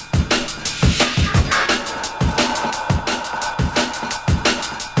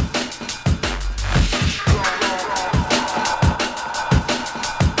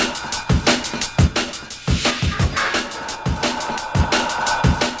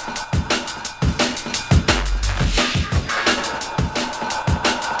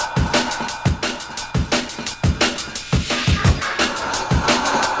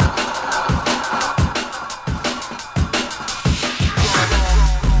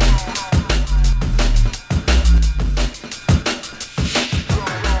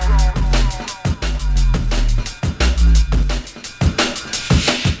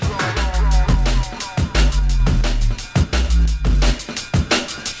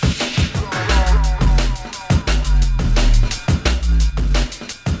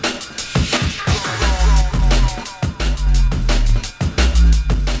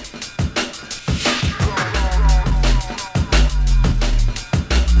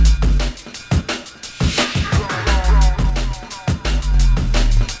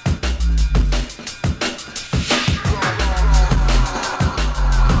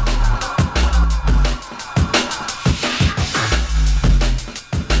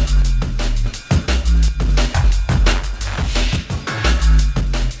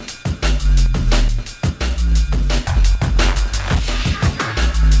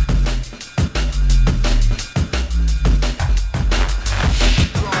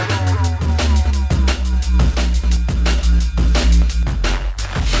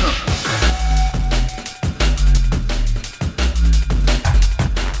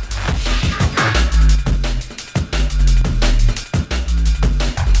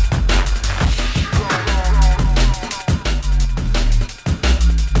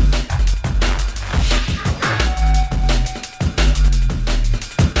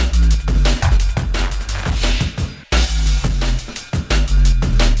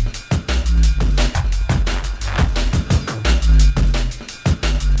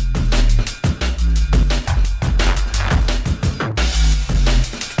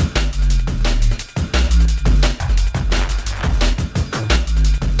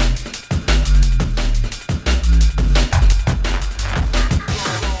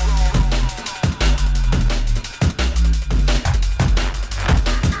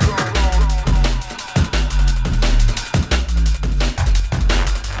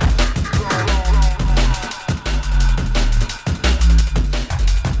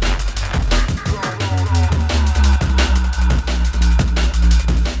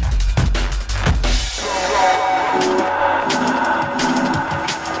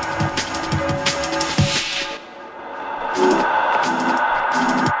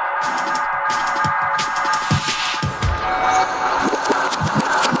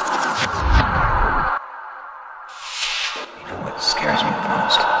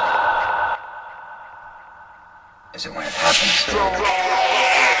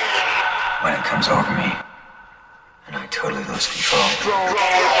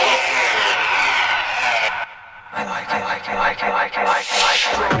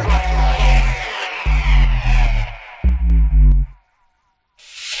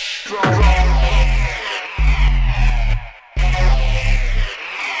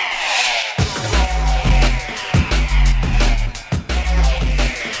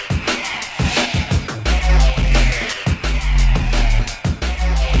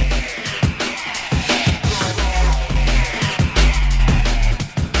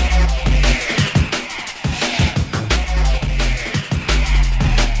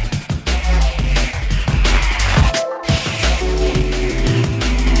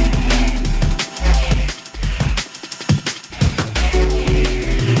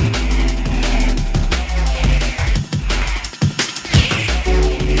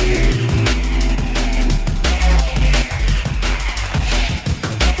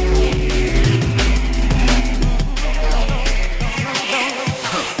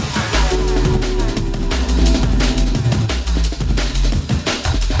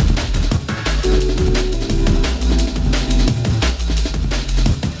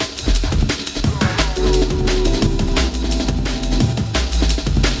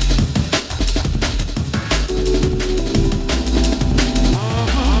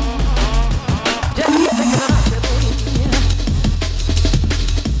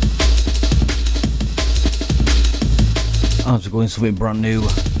 As we're going something brand new,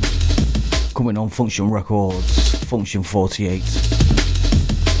 coming on Function Records, Function 48,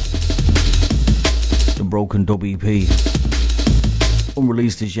 the Broken Dub EP,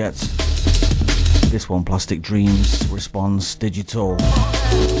 unreleased as yet. This one, Plastic Dreams, Response Digital.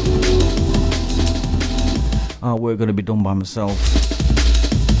 Artwork going to be done by myself.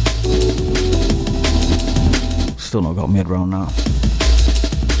 Still not got my head around that.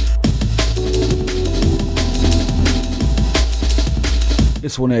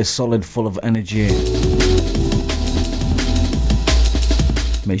 This one is solid, full of energy.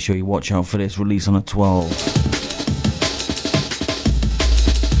 Make sure you watch out for this, release on the 12th.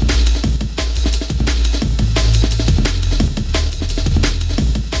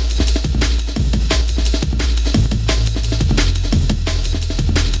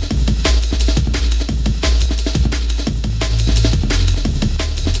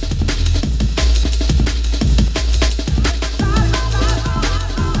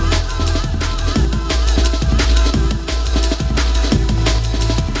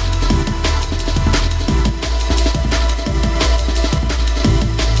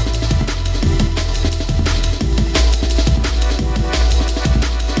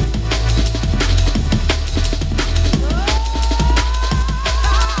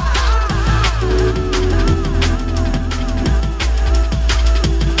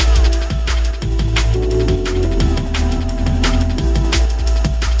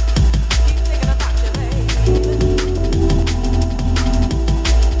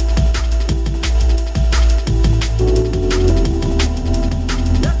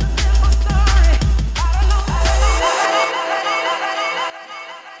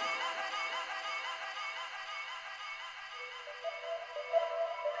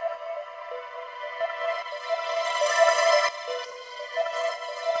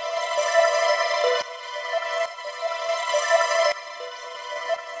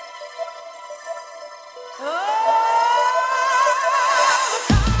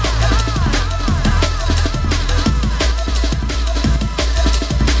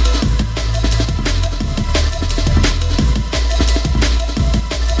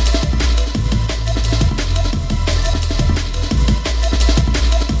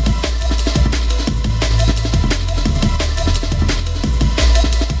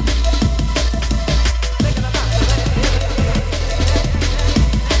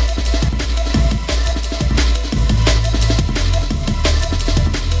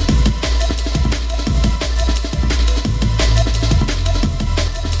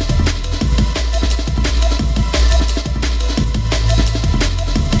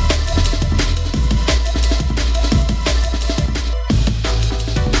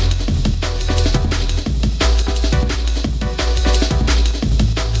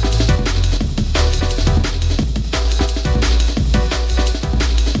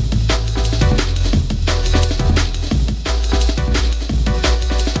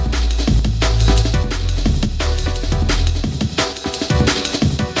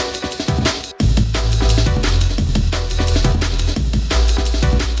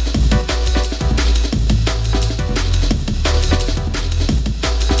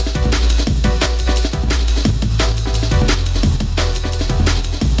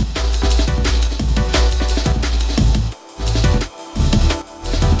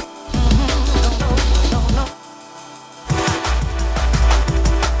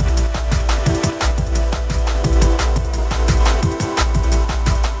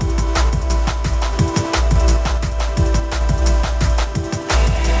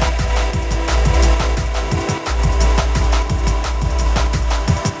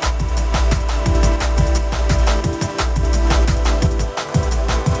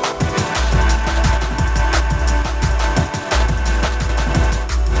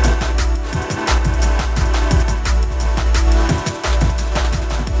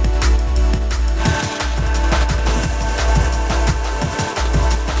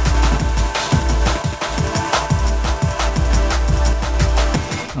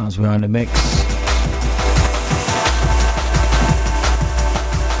 We're in the mix.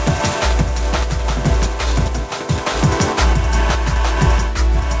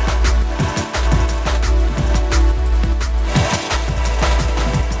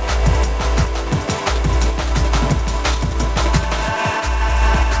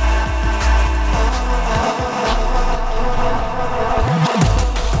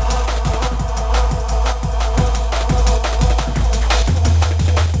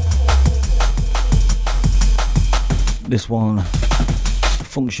 This one,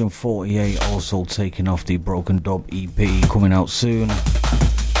 Function 48, also taking off the Broken Dub EP, coming out soon. I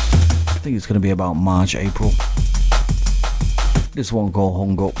think it's going to be about March, April. This one called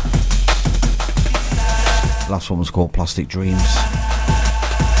Hung Up. Last one was called Plastic Dreams.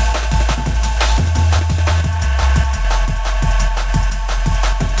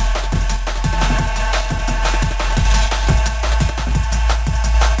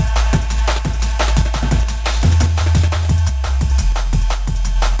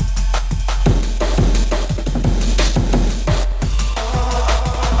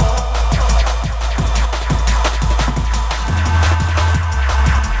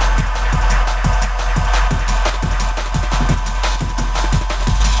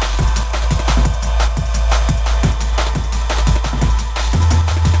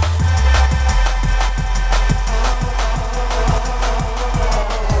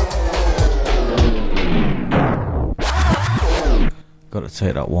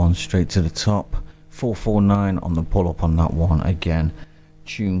 Take that one straight to the top. 449 on the pull up on that one again.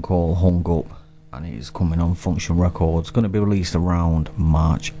 Tune called Hung Up, and it is coming on Function Records. Going to be released around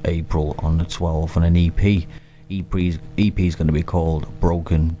March, April on the 12th, and an EP. EP is going to be called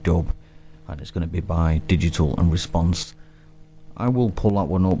Broken Dub, and it's going to be by Digital and Response. I will pull that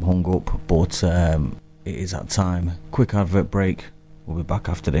one up, Hung Up, but it is that time. Quick advert break. We'll be back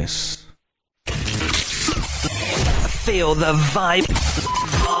after this. Feel the vibe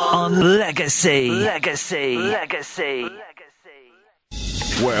on Legacy.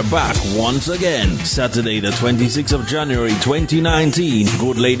 We're back once again. Saturday the 26th of January 2019,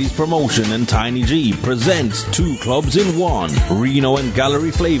 Good Ladies Promotion and Tiny G presents 2 clubs in 1. Reno and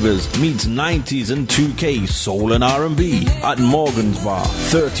Gallery Flavors meets 90s and 2K Soul and R&B at Morgan's Bar,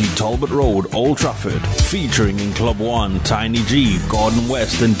 30 Talbot Road, Old Trafford. Featuring in Club 1, Tiny G, Gordon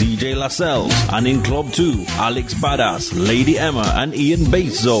West and DJ Lascelles. And in Club 2, Alex Badass, Lady Emma and Ian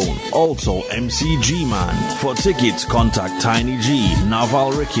Bass Zone. Also MC G-Man. For tickets, contact Tiny G,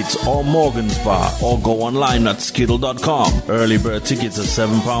 Naval Ricketts or Morgan's Bar, or go online at skiddle.com. Early bird tickets are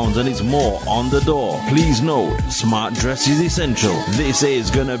 £7 and it's more on the door. Please note, smart dress is essential. This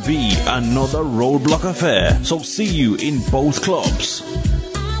is gonna be another roadblock affair, so see you in both clubs.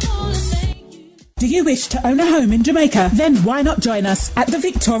 Do you wish to own a home in Jamaica? Then why not join us at the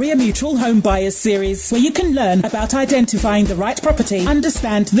Victoria Mutual Home Buyers Series, where you can learn about identifying the right property,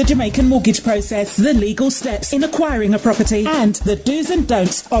 understand the Jamaican mortgage process, the legal steps in acquiring a property, and the do's and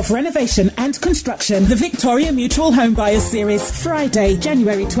don'ts of renovation and construction. The Victoria Mutual Home Buyers Series, Friday,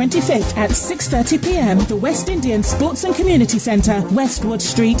 January 25th at 6:30 p.m. The West Indian Sports and Community Centre, Westwood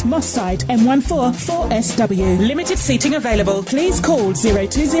Street, Moss Side, M14 4SW. Limited seating available. Please call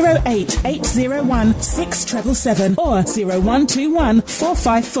 0208 801 6777 or 0121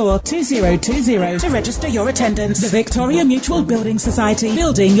 454 2020 to register your attendance. The Victoria Mutual Building Society,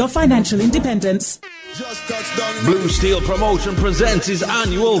 building your financial independence. Blue Steel Promotion presents his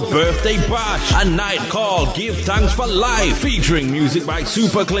annual birthday bash, a night called Give Thanks for Life, featuring music by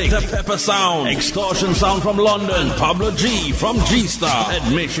Superclick, The Pepper Sound, Extortion Sound from London, Pablo G from G-Star.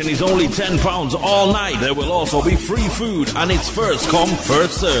 Admission is only £10 all night. There will also be free food, and it's first come,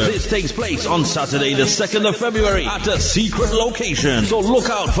 first served. This takes place on Saturday the 2nd of February at a secret location. So look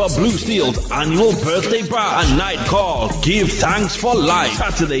out for Blue Steel's annual birthday bash, a night called Give Thanks for Life,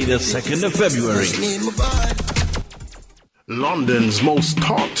 Saturday the 2nd of February. London's most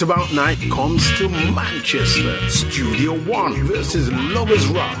talked about night comes to Manchester. Studio One versus Lovers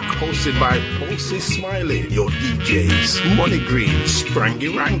Rock, hosted by Bossy Smiley, your DJs, Money Green, Sprangy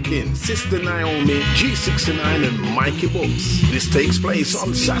Rankin, Sister Naomi, G69 and Mikey Books. This takes place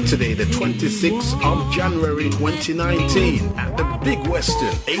on Saturday the 26th of January 2019 at the Big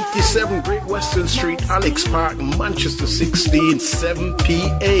Western, 87 Great Western Street, Alex Park, Manchester 16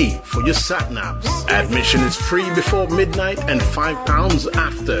 7PA for your sat-navs. Admission is free before midnight and £5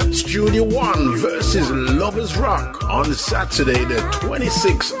 after. Studio One versus Lovers Rock on Saturday the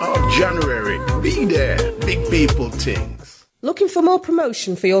 26th of January. Be there, big people things. Looking for more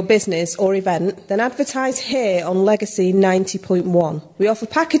promotion for your business or event? Then advertise here on Legacy 90.1. We offer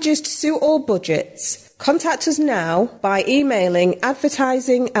packages to suit all budgets. Contact us now by emailing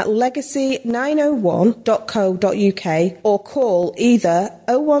advertising@legacy901.co.uk or call either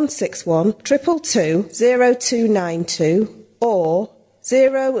 0161 222 0292 or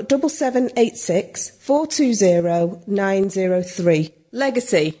 07786 420 903.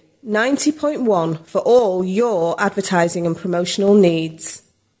 Legacy 90.1 for all your advertising and promotional needs.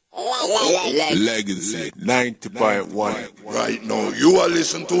 Legacy 90.1. Right now, you are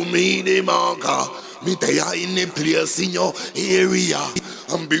listening to me, the marker. Me they are in the place in your area.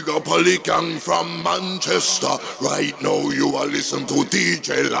 I'm big up a gang from Manchester. Right now, you are listening to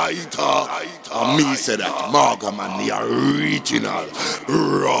DJ Lighta. And me say that Marga man, the original.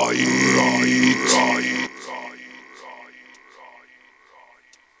 Right.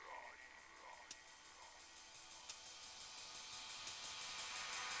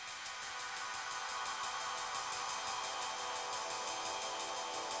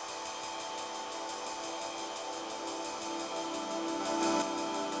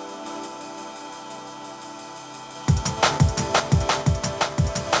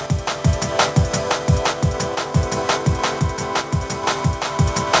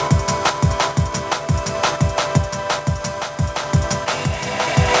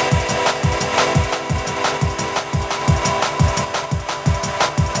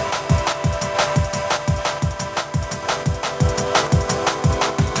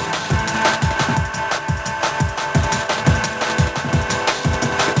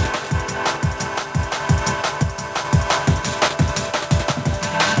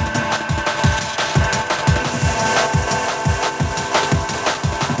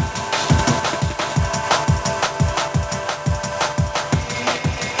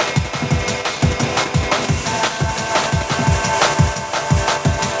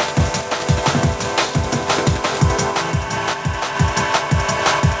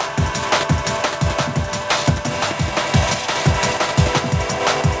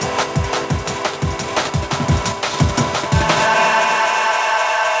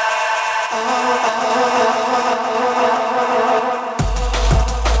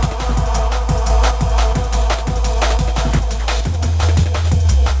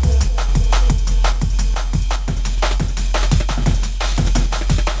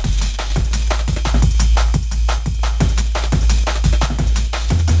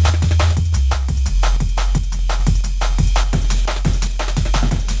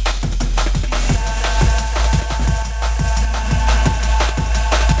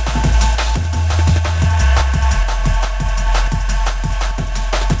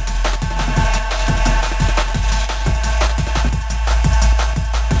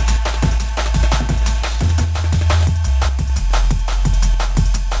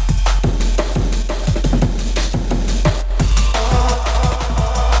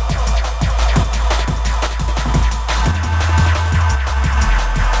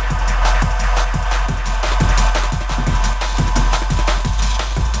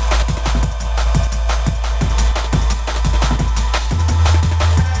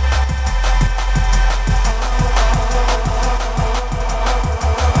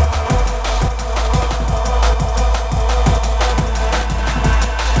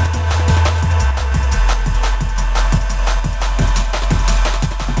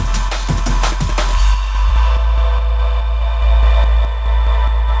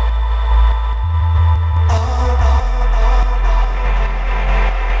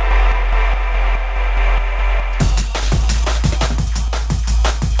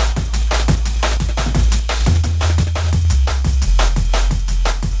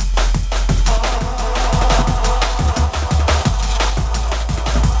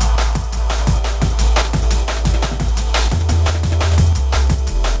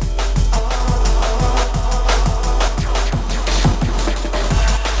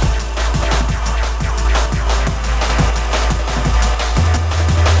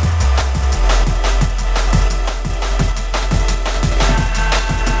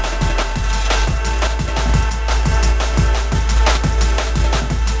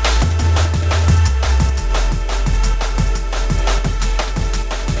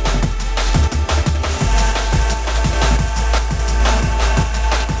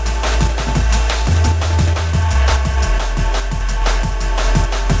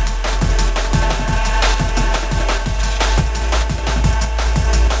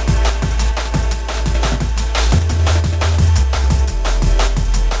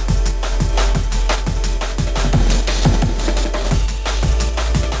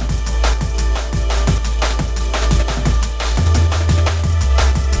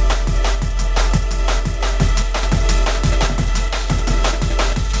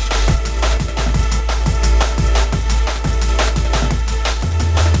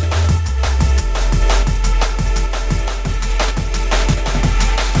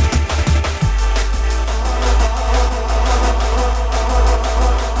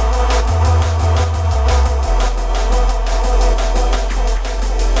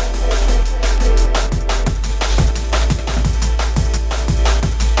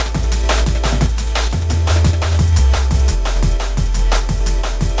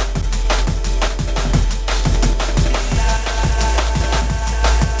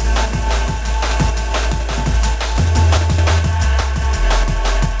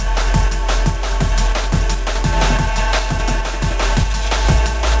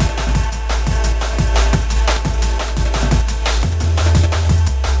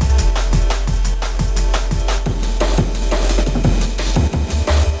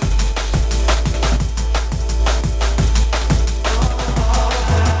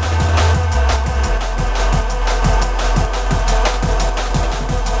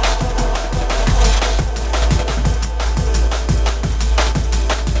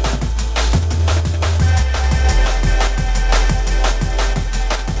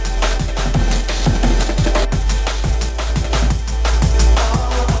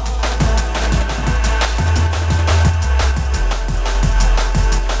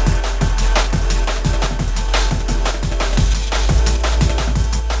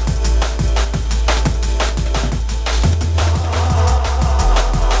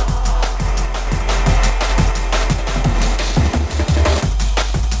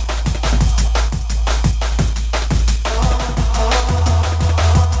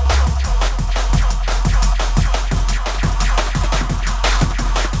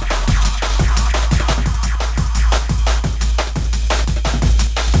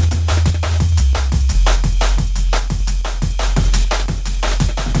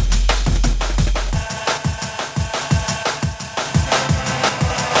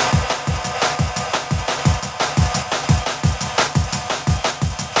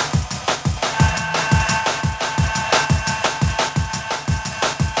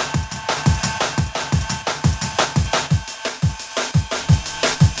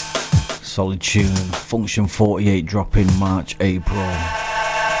 Solid tune. Function 48 dropping March, April.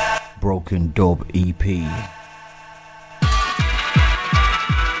 Broken Dub EP.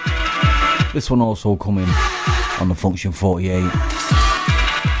 This one also coming on the Function 48.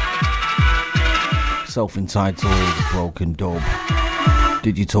 Self-entitled Broken Dub.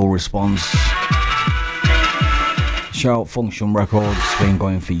 Digital Response. Shout Function Records, been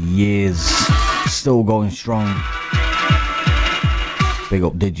going for years. Still going strong. Big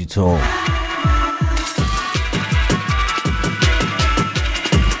up Digital.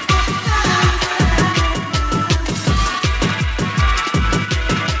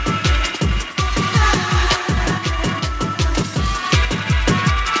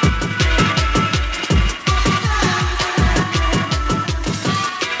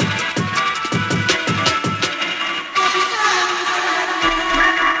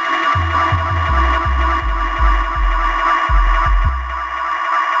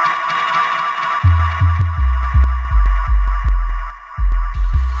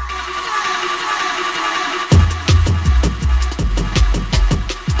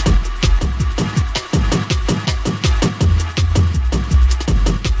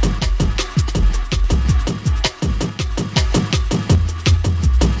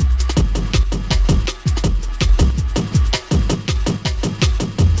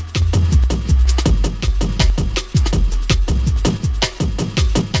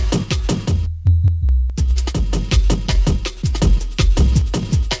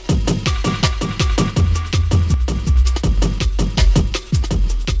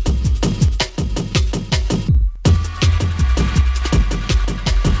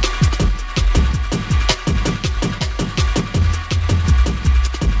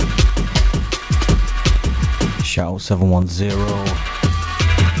 Shout 710.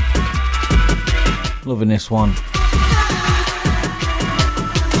 Loving this one.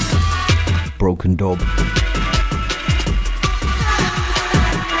 Broken Dub.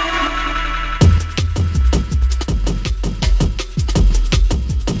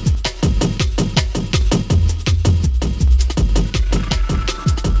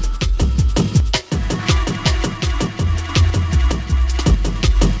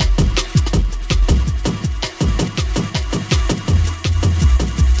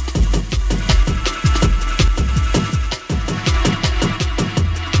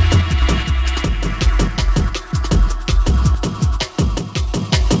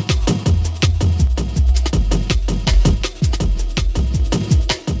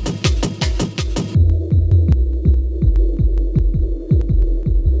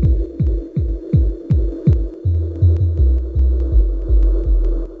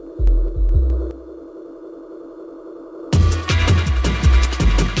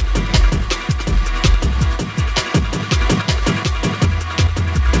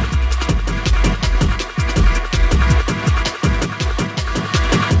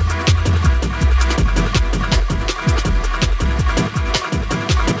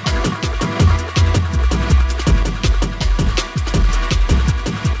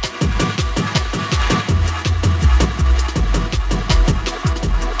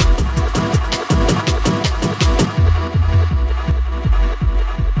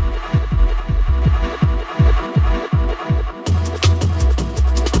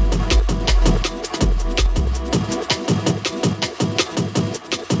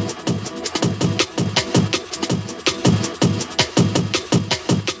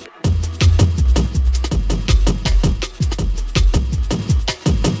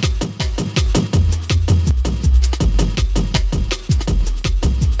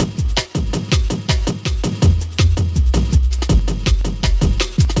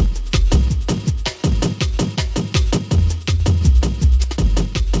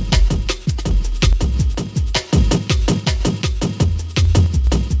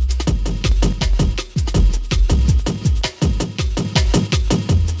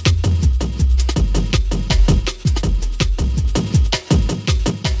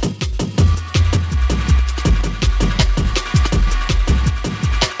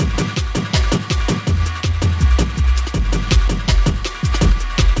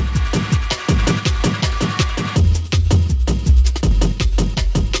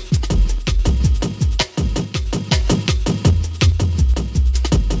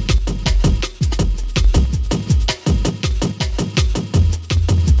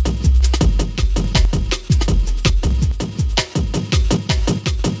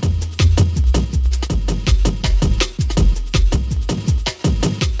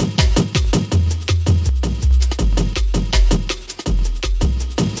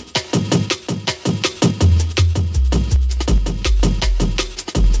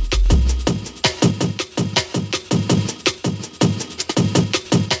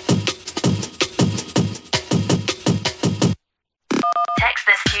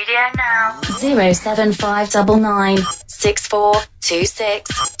 studio now. 07599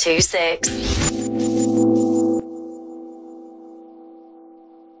 642626.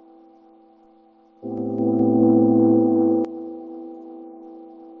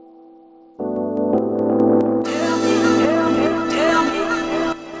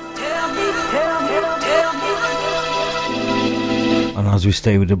 And as we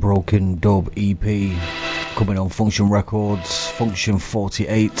stay with the Broken Dub EP, coming on Function Records, Function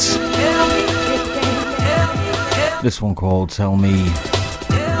 48. This one called Tell Me.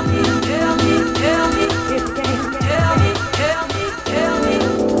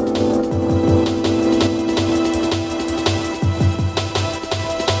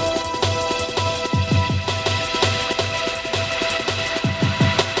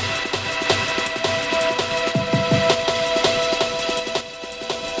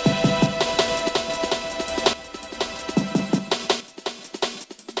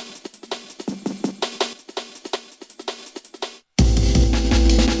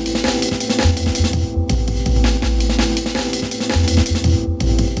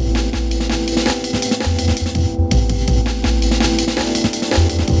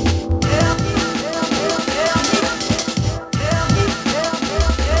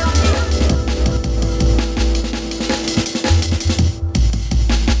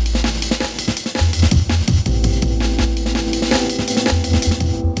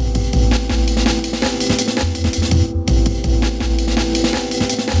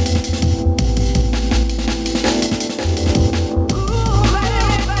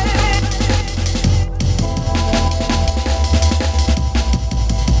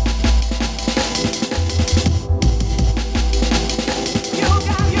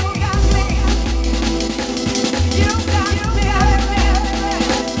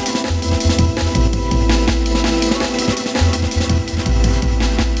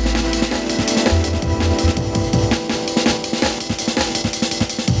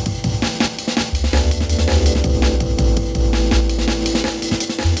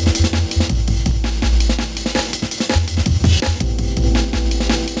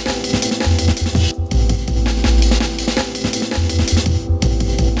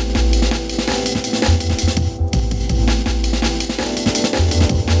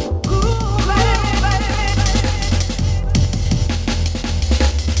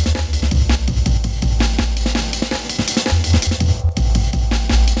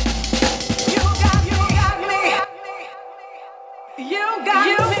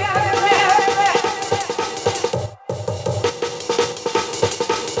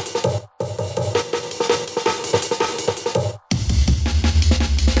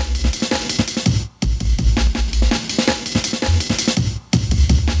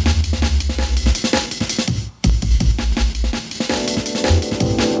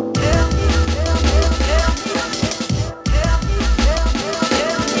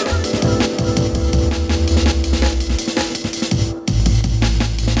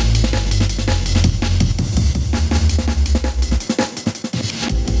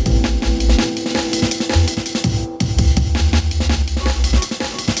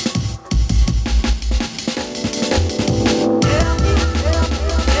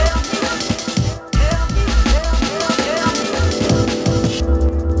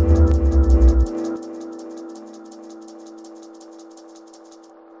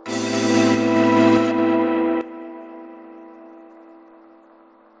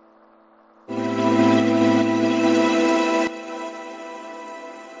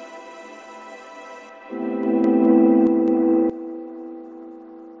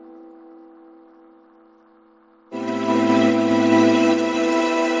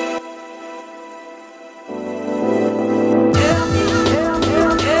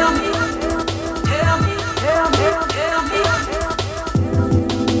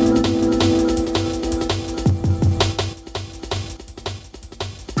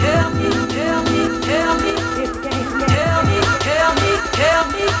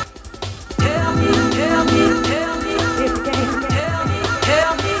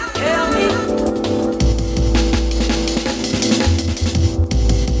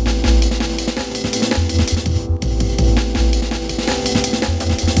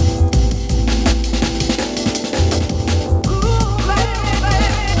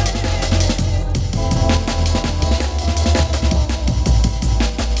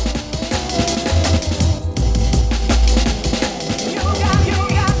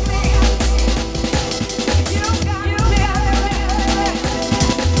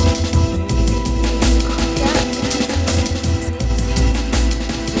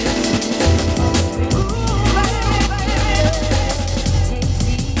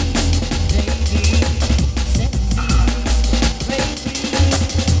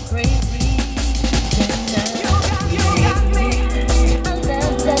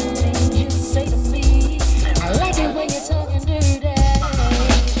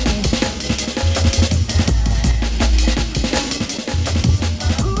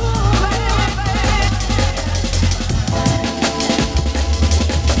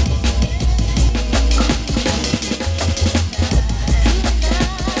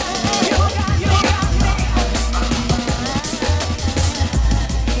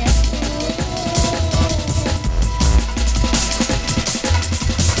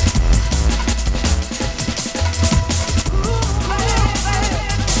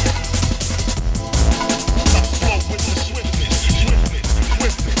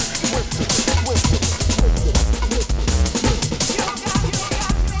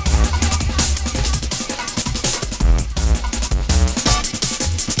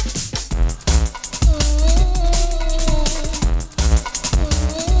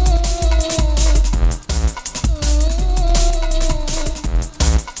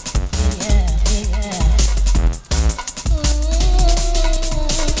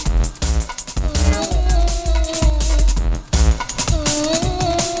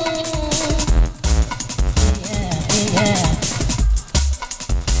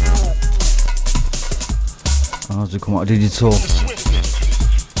 come out digital.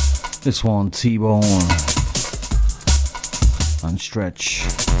 This one, T-Bone and Stretch.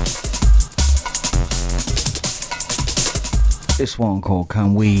 This one called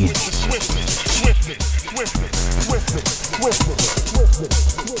Can We.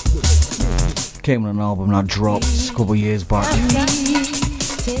 Came on an album that dropped a couple of years back.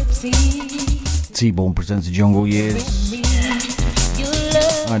 T-Bone presents the Jungle Years.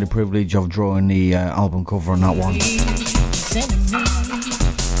 I had the privilege of drawing the album cover on that one.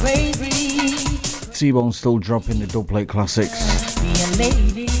 T-Bone's still dropping the dubplate classics.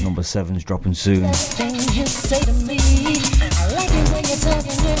 Number 7's dropping soon.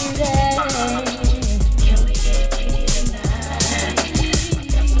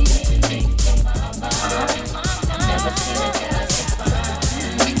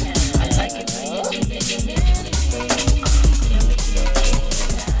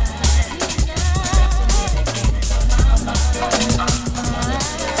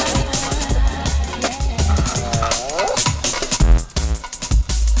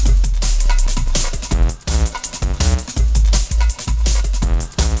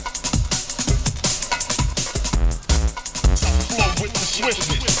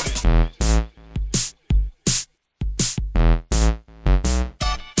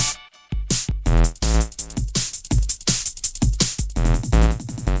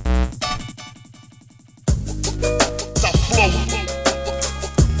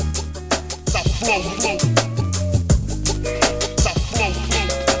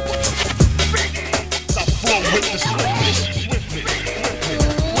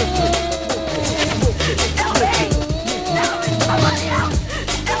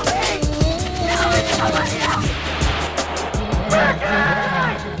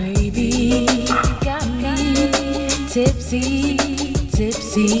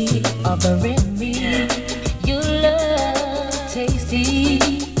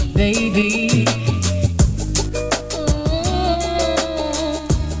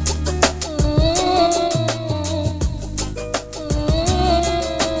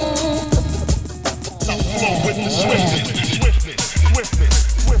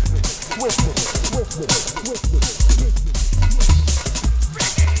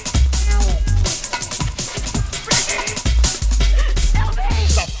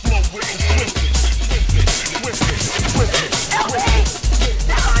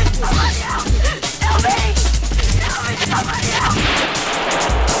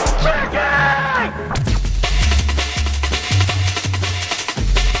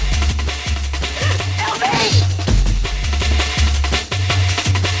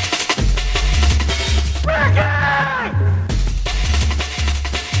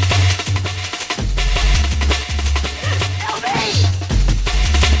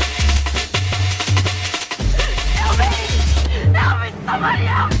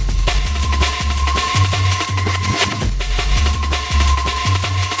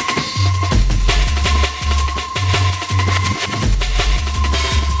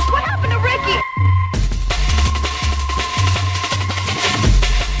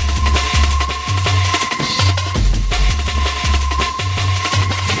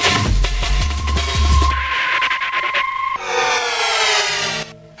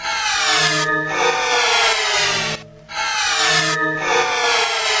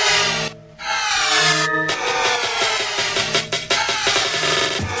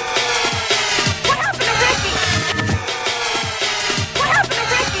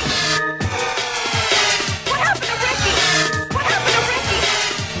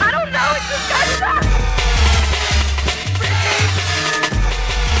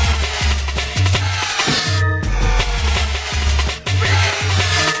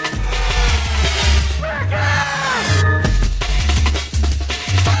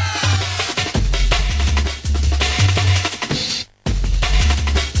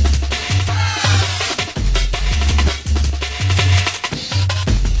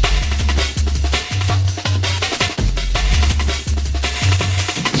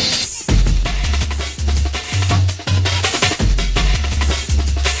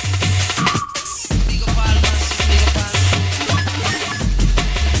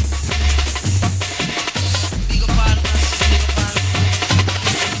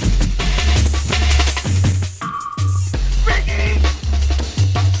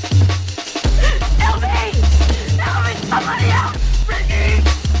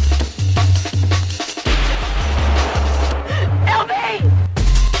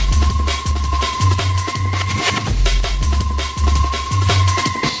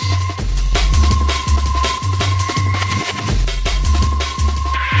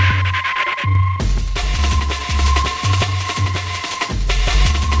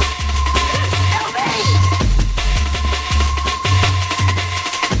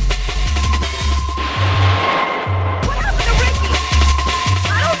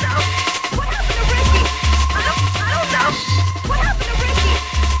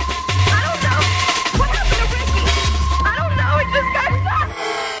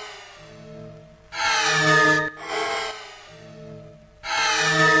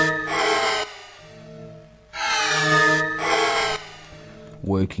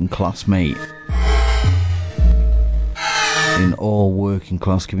 working class mate. In all working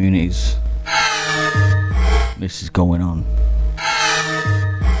class communities, this is going on.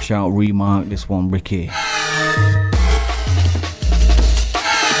 Shout remark this one, Ricky.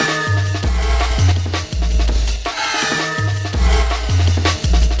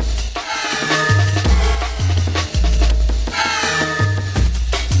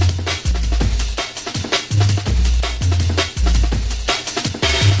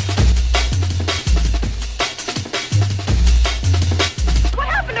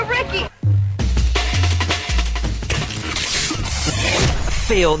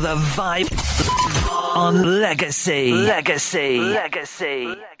 Feel the vibe on Legacy.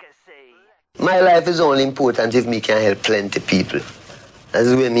 My life is only important if me can help plenty people. That's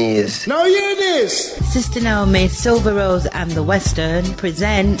the way me is. Now hear this! Sister Naomi, Silver Rose and the Western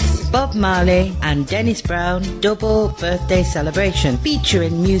presents Bob Marley and Dennis Brown double birthday celebration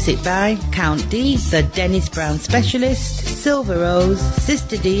featuring music by Count D, the Dennis Brown Specialist, Silver Rose,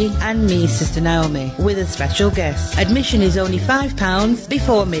 Sister D and me, Sister Naomi, with a special guest. Admission is only £5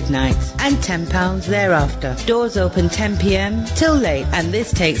 before midnight and £10 thereafter. Doors open 10 p.m. till late, and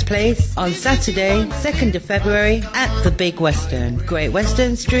this takes place on Saturday, 2nd of February at the Big Western, Great Western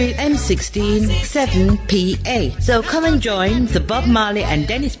Street, M16, 7PA. So come and join the Bob Marley and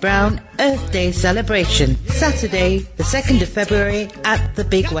Dennis Brown Earth Day celebration, Saturday, the 2nd of February at the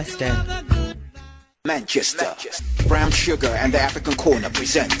Big Western. Manchester. Brown Sugar and the African Corner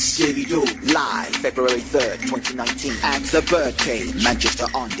presents Jimmy Do live February 3rd, 2019 at the Birdcage, Manchester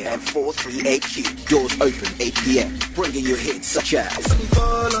on M438Q. Doors open 8 p.m. Bringing you hits such as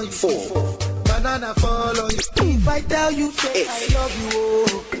 4. Banana fall on you. If I tell you, say I love you.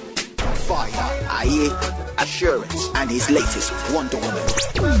 Fire, Aye, Assurance, and his latest Wonder Woman.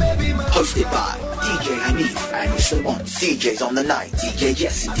 Hosted by DJ Hanif and Mr. Once. DJs on the night, DJ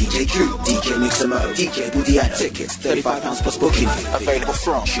Jesse, DJ Drew, DJ Mixamo, DJ Budiana. Tickets, £35 plus booking fee. Available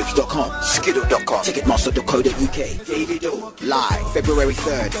from ships.com, skiddle.com, ticketmaster.co.uk. David O, live February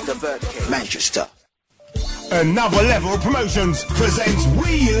 3rd, the Birdcage, Manchester. Another Level Promotions presents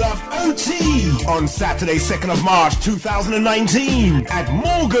We Love OT on Saturday 2nd of March 2019 at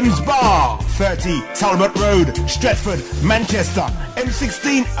Morgan's Bar, 30 Talbot Road, Stretford, Manchester,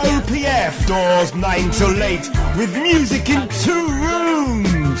 M16 OPF. Doors 9 till late with music in 2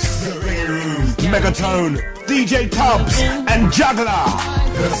 rooms. The Ring Room, Megatone, DJ Tubbs and Juggler.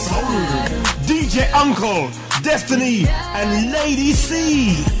 The Soul Room, DJ Uncle, Destiny and Lady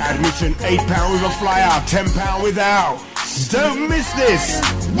C. Admission £8 with a flyer, £10 without. Don't miss this.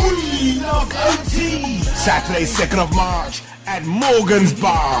 We Love OT. Saturday 2nd of March at Morgan's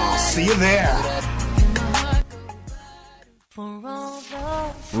Bar. See you there.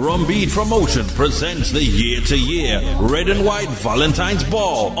 Rumbeat Promotion presents the year-to-year Red and White Valentine's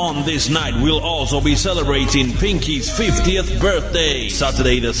Ball. On this night, we'll also be celebrating Pinky's 50th birthday.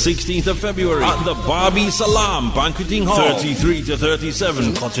 Saturday the 16th of February at the Barbie Salam Banqueting Hall, 33 to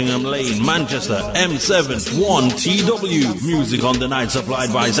 37 Cottingham Lane, Manchester, M7 1TW. Music on the night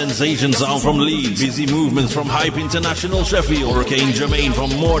supplied by Sensation Sound from Leeds, Busy Movements from Hype International Sheffield, Hurricane Jermaine from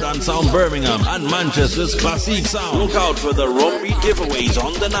More Than Sound Birmingham, and Manchester's Classic Sound. Look out for the Rumbeat giveaways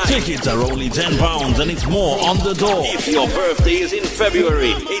on the night. Tickets are only £10 and it's more on the door. If your birthday is in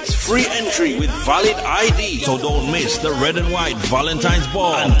February, it's free entry with valid ID. So don't miss the Red and White Valentine's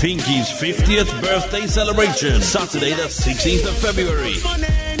Ball and Pinky's 50th birthday celebration, Saturday the 16th of February.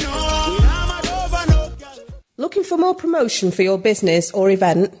 Looking for more promotion for your business or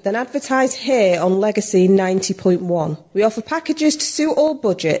event? Then advertise here on Legacy 90.1. We offer packages to suit all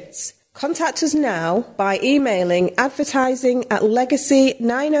budgets. Contact us now by emailing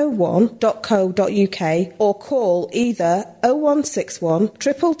advertising@legacy901.co.uk or call either 0161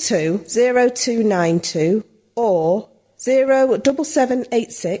 222 0292 or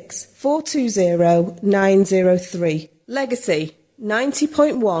 07786 420 903. Legacy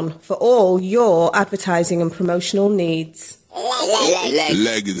 90.1 for all your advertising and promotional needs.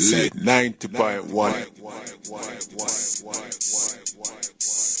 Legacy 90.1.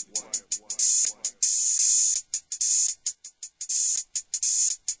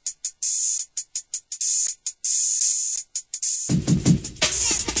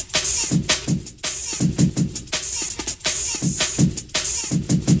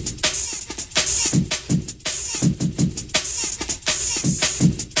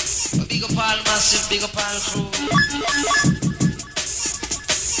 Big up all crew.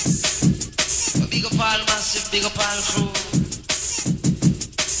 Big up all massive, big up all crew.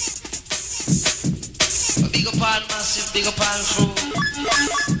 Big up all massive, big up all crew.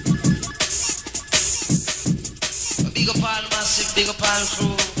 Big up all massive. massive, big up all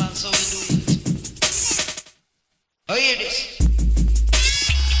crew, that's how we do it. Oh, hear this.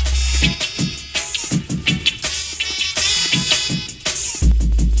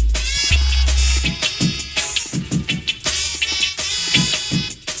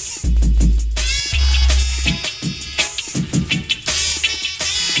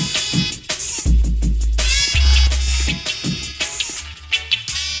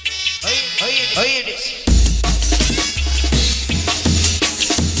 Oh, hear this.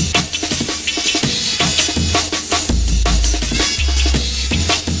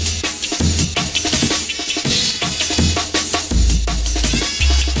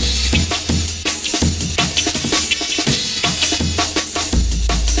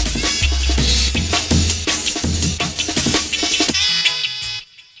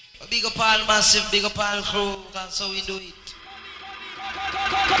 Big up all massive, big up all crew, that's how we do it.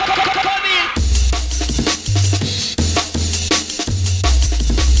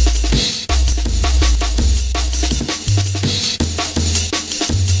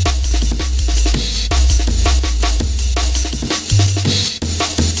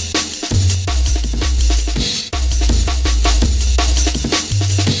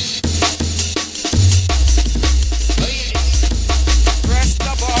 Press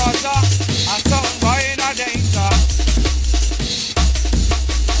the buzzer, a sound boy in a danger.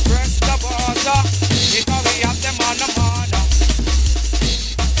 Press the buzzer, because we have them on the murder.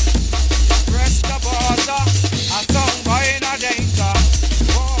 Press the buzzer, a sound boy in a danger.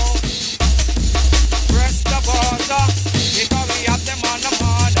 Whoa. Press the buzzer, because we have them on the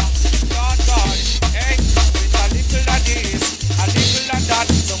murder. Lord God, hey, with a little of this, a little of that,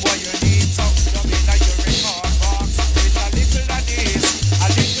 so boy you need some dub in your record box. With a little of this, a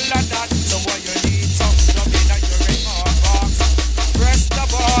little of that, so boy you need some dub in your record box. Press the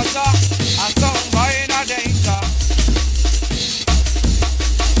buzzer, a sound boy in a danger.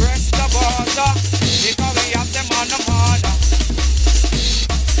 Press the buzzer, because we have them on the murder.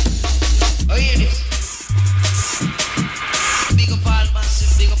 Oh, hear this. Big up all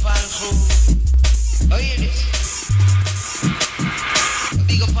massive, big up all crew. Oh, hear this.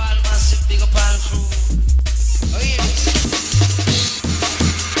 Big up all massive, big up all crew. Oh, hear this.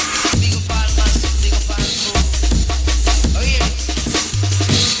 Big up all massive, big up all crew. Oh, hear this.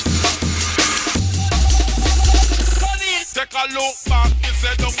 Take a look back, me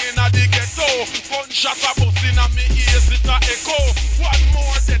say down inna the ghetto. Gunshot a bust inna me ears, it a echo. One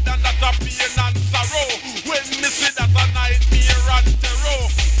more dead and that a pain and sorrow. When me see that a nightmare and terror.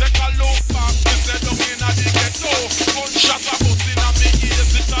 Take a look back, me say down inna the ghetto. Gunshot a bust inna me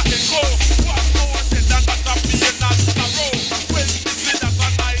ears, it a echo. One more dead and that a pain and sorrow. When me see that a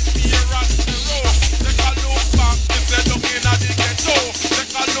nightmare and terror. Take a look back, me say down inna the ghetto.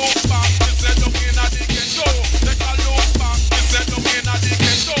 Take a look back, me say down inna the ghetto. Take a look back, me say down inna the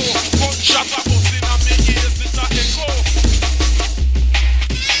ghetto. Gunshot a bust inna me ears, it a echo.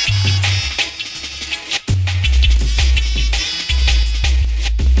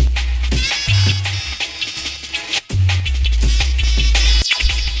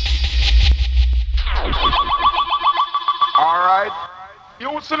 Alright.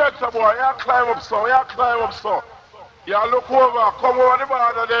 You selector boy, you climb up so, You look over, come over the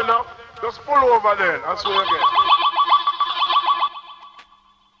border then now. Just pull over then, that's where you get.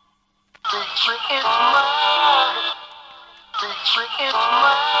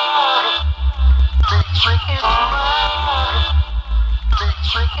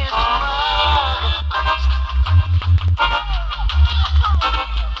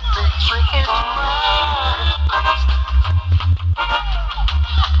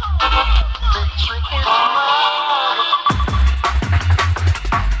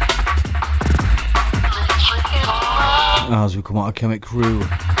 As we come out of Chemic Crew,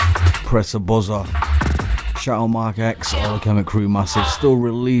 press a buzzer. Shout out Mark X, all the Chemic Crew massive, still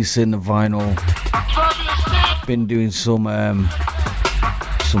releasing the vinyl. Been doing some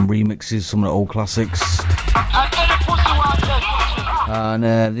remixes, some of the old classics. And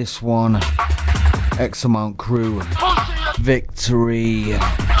this one, X Amount Crew, Victory,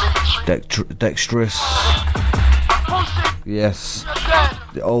 Dexterous. Yes,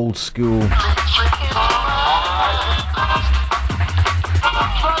 the old school.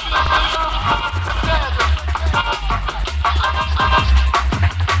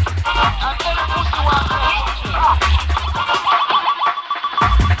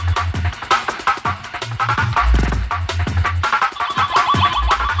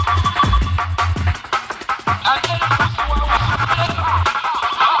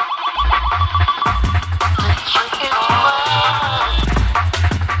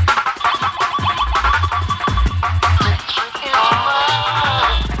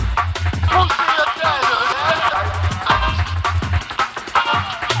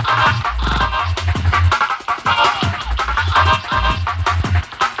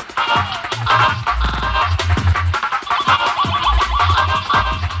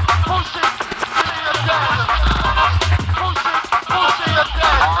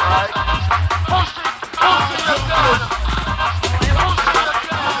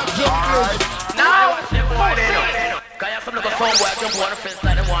 wanna feel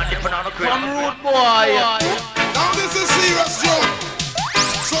like they want different on the crib. From Root Boy. Now this is serious joke.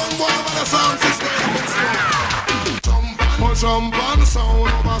 Some boy with a sound system. Jump and sound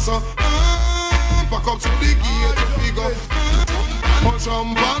of us. Back up to the gate if we go.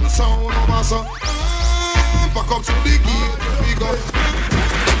 Jump and sound of us. Back up to the gate if we go.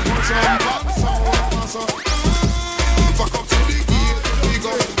 Jump and sound of us. Back up to the gate if we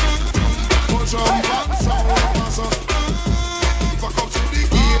go. Jump and sound of us. Back up to the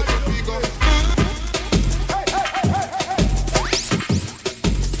gate if we go.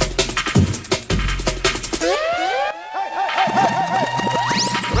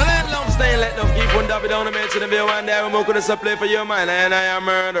 Let them keep on dabbing down the man to the bill one day. We're gonna play for your mind, and I am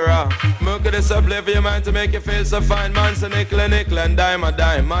murderer. We're gonna play for your mind to make you feel so fine. Man, so nickel and dime a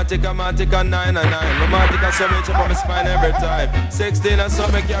dime. Matica, 9 and 9. Matica, so much up on my spine every time. 16 and so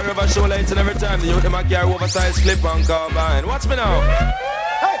make carry over show lights and every time. The youth them a carry oversized clip on carbine. Watch me now.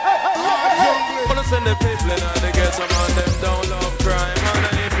 Wanna send the people in and they get some on them don't love crime.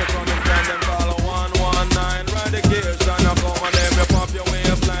 And if you come and find them follow 119. Ride the gears and I come on them, you pop your way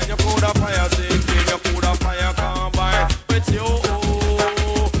up line. You put a fire safety, you put a fire combine. With you,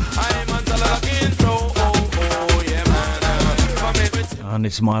 I'm until I look intro. Oh, yeah, man. And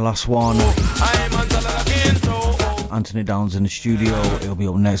it's my last one. I'm until I look intro. Anthony Downs in the studio. He'll be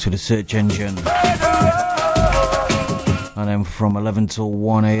up next with a search engine. And then from 11 till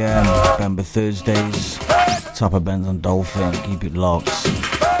 1 a.m. Remember Thursdays, Tapper Benz and Dolphin. Keep it locked.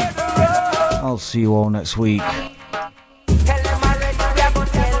 I'll see you all next week.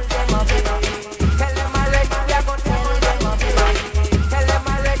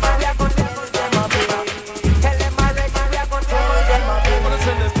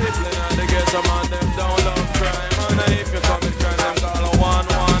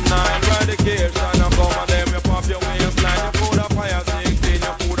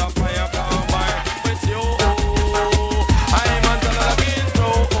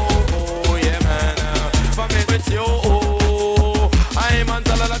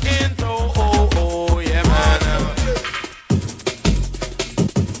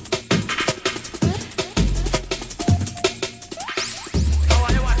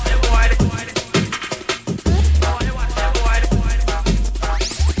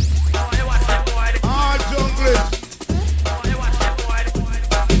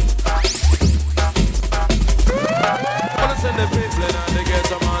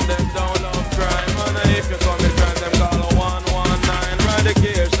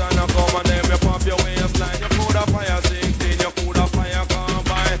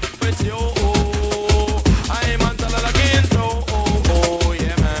 With you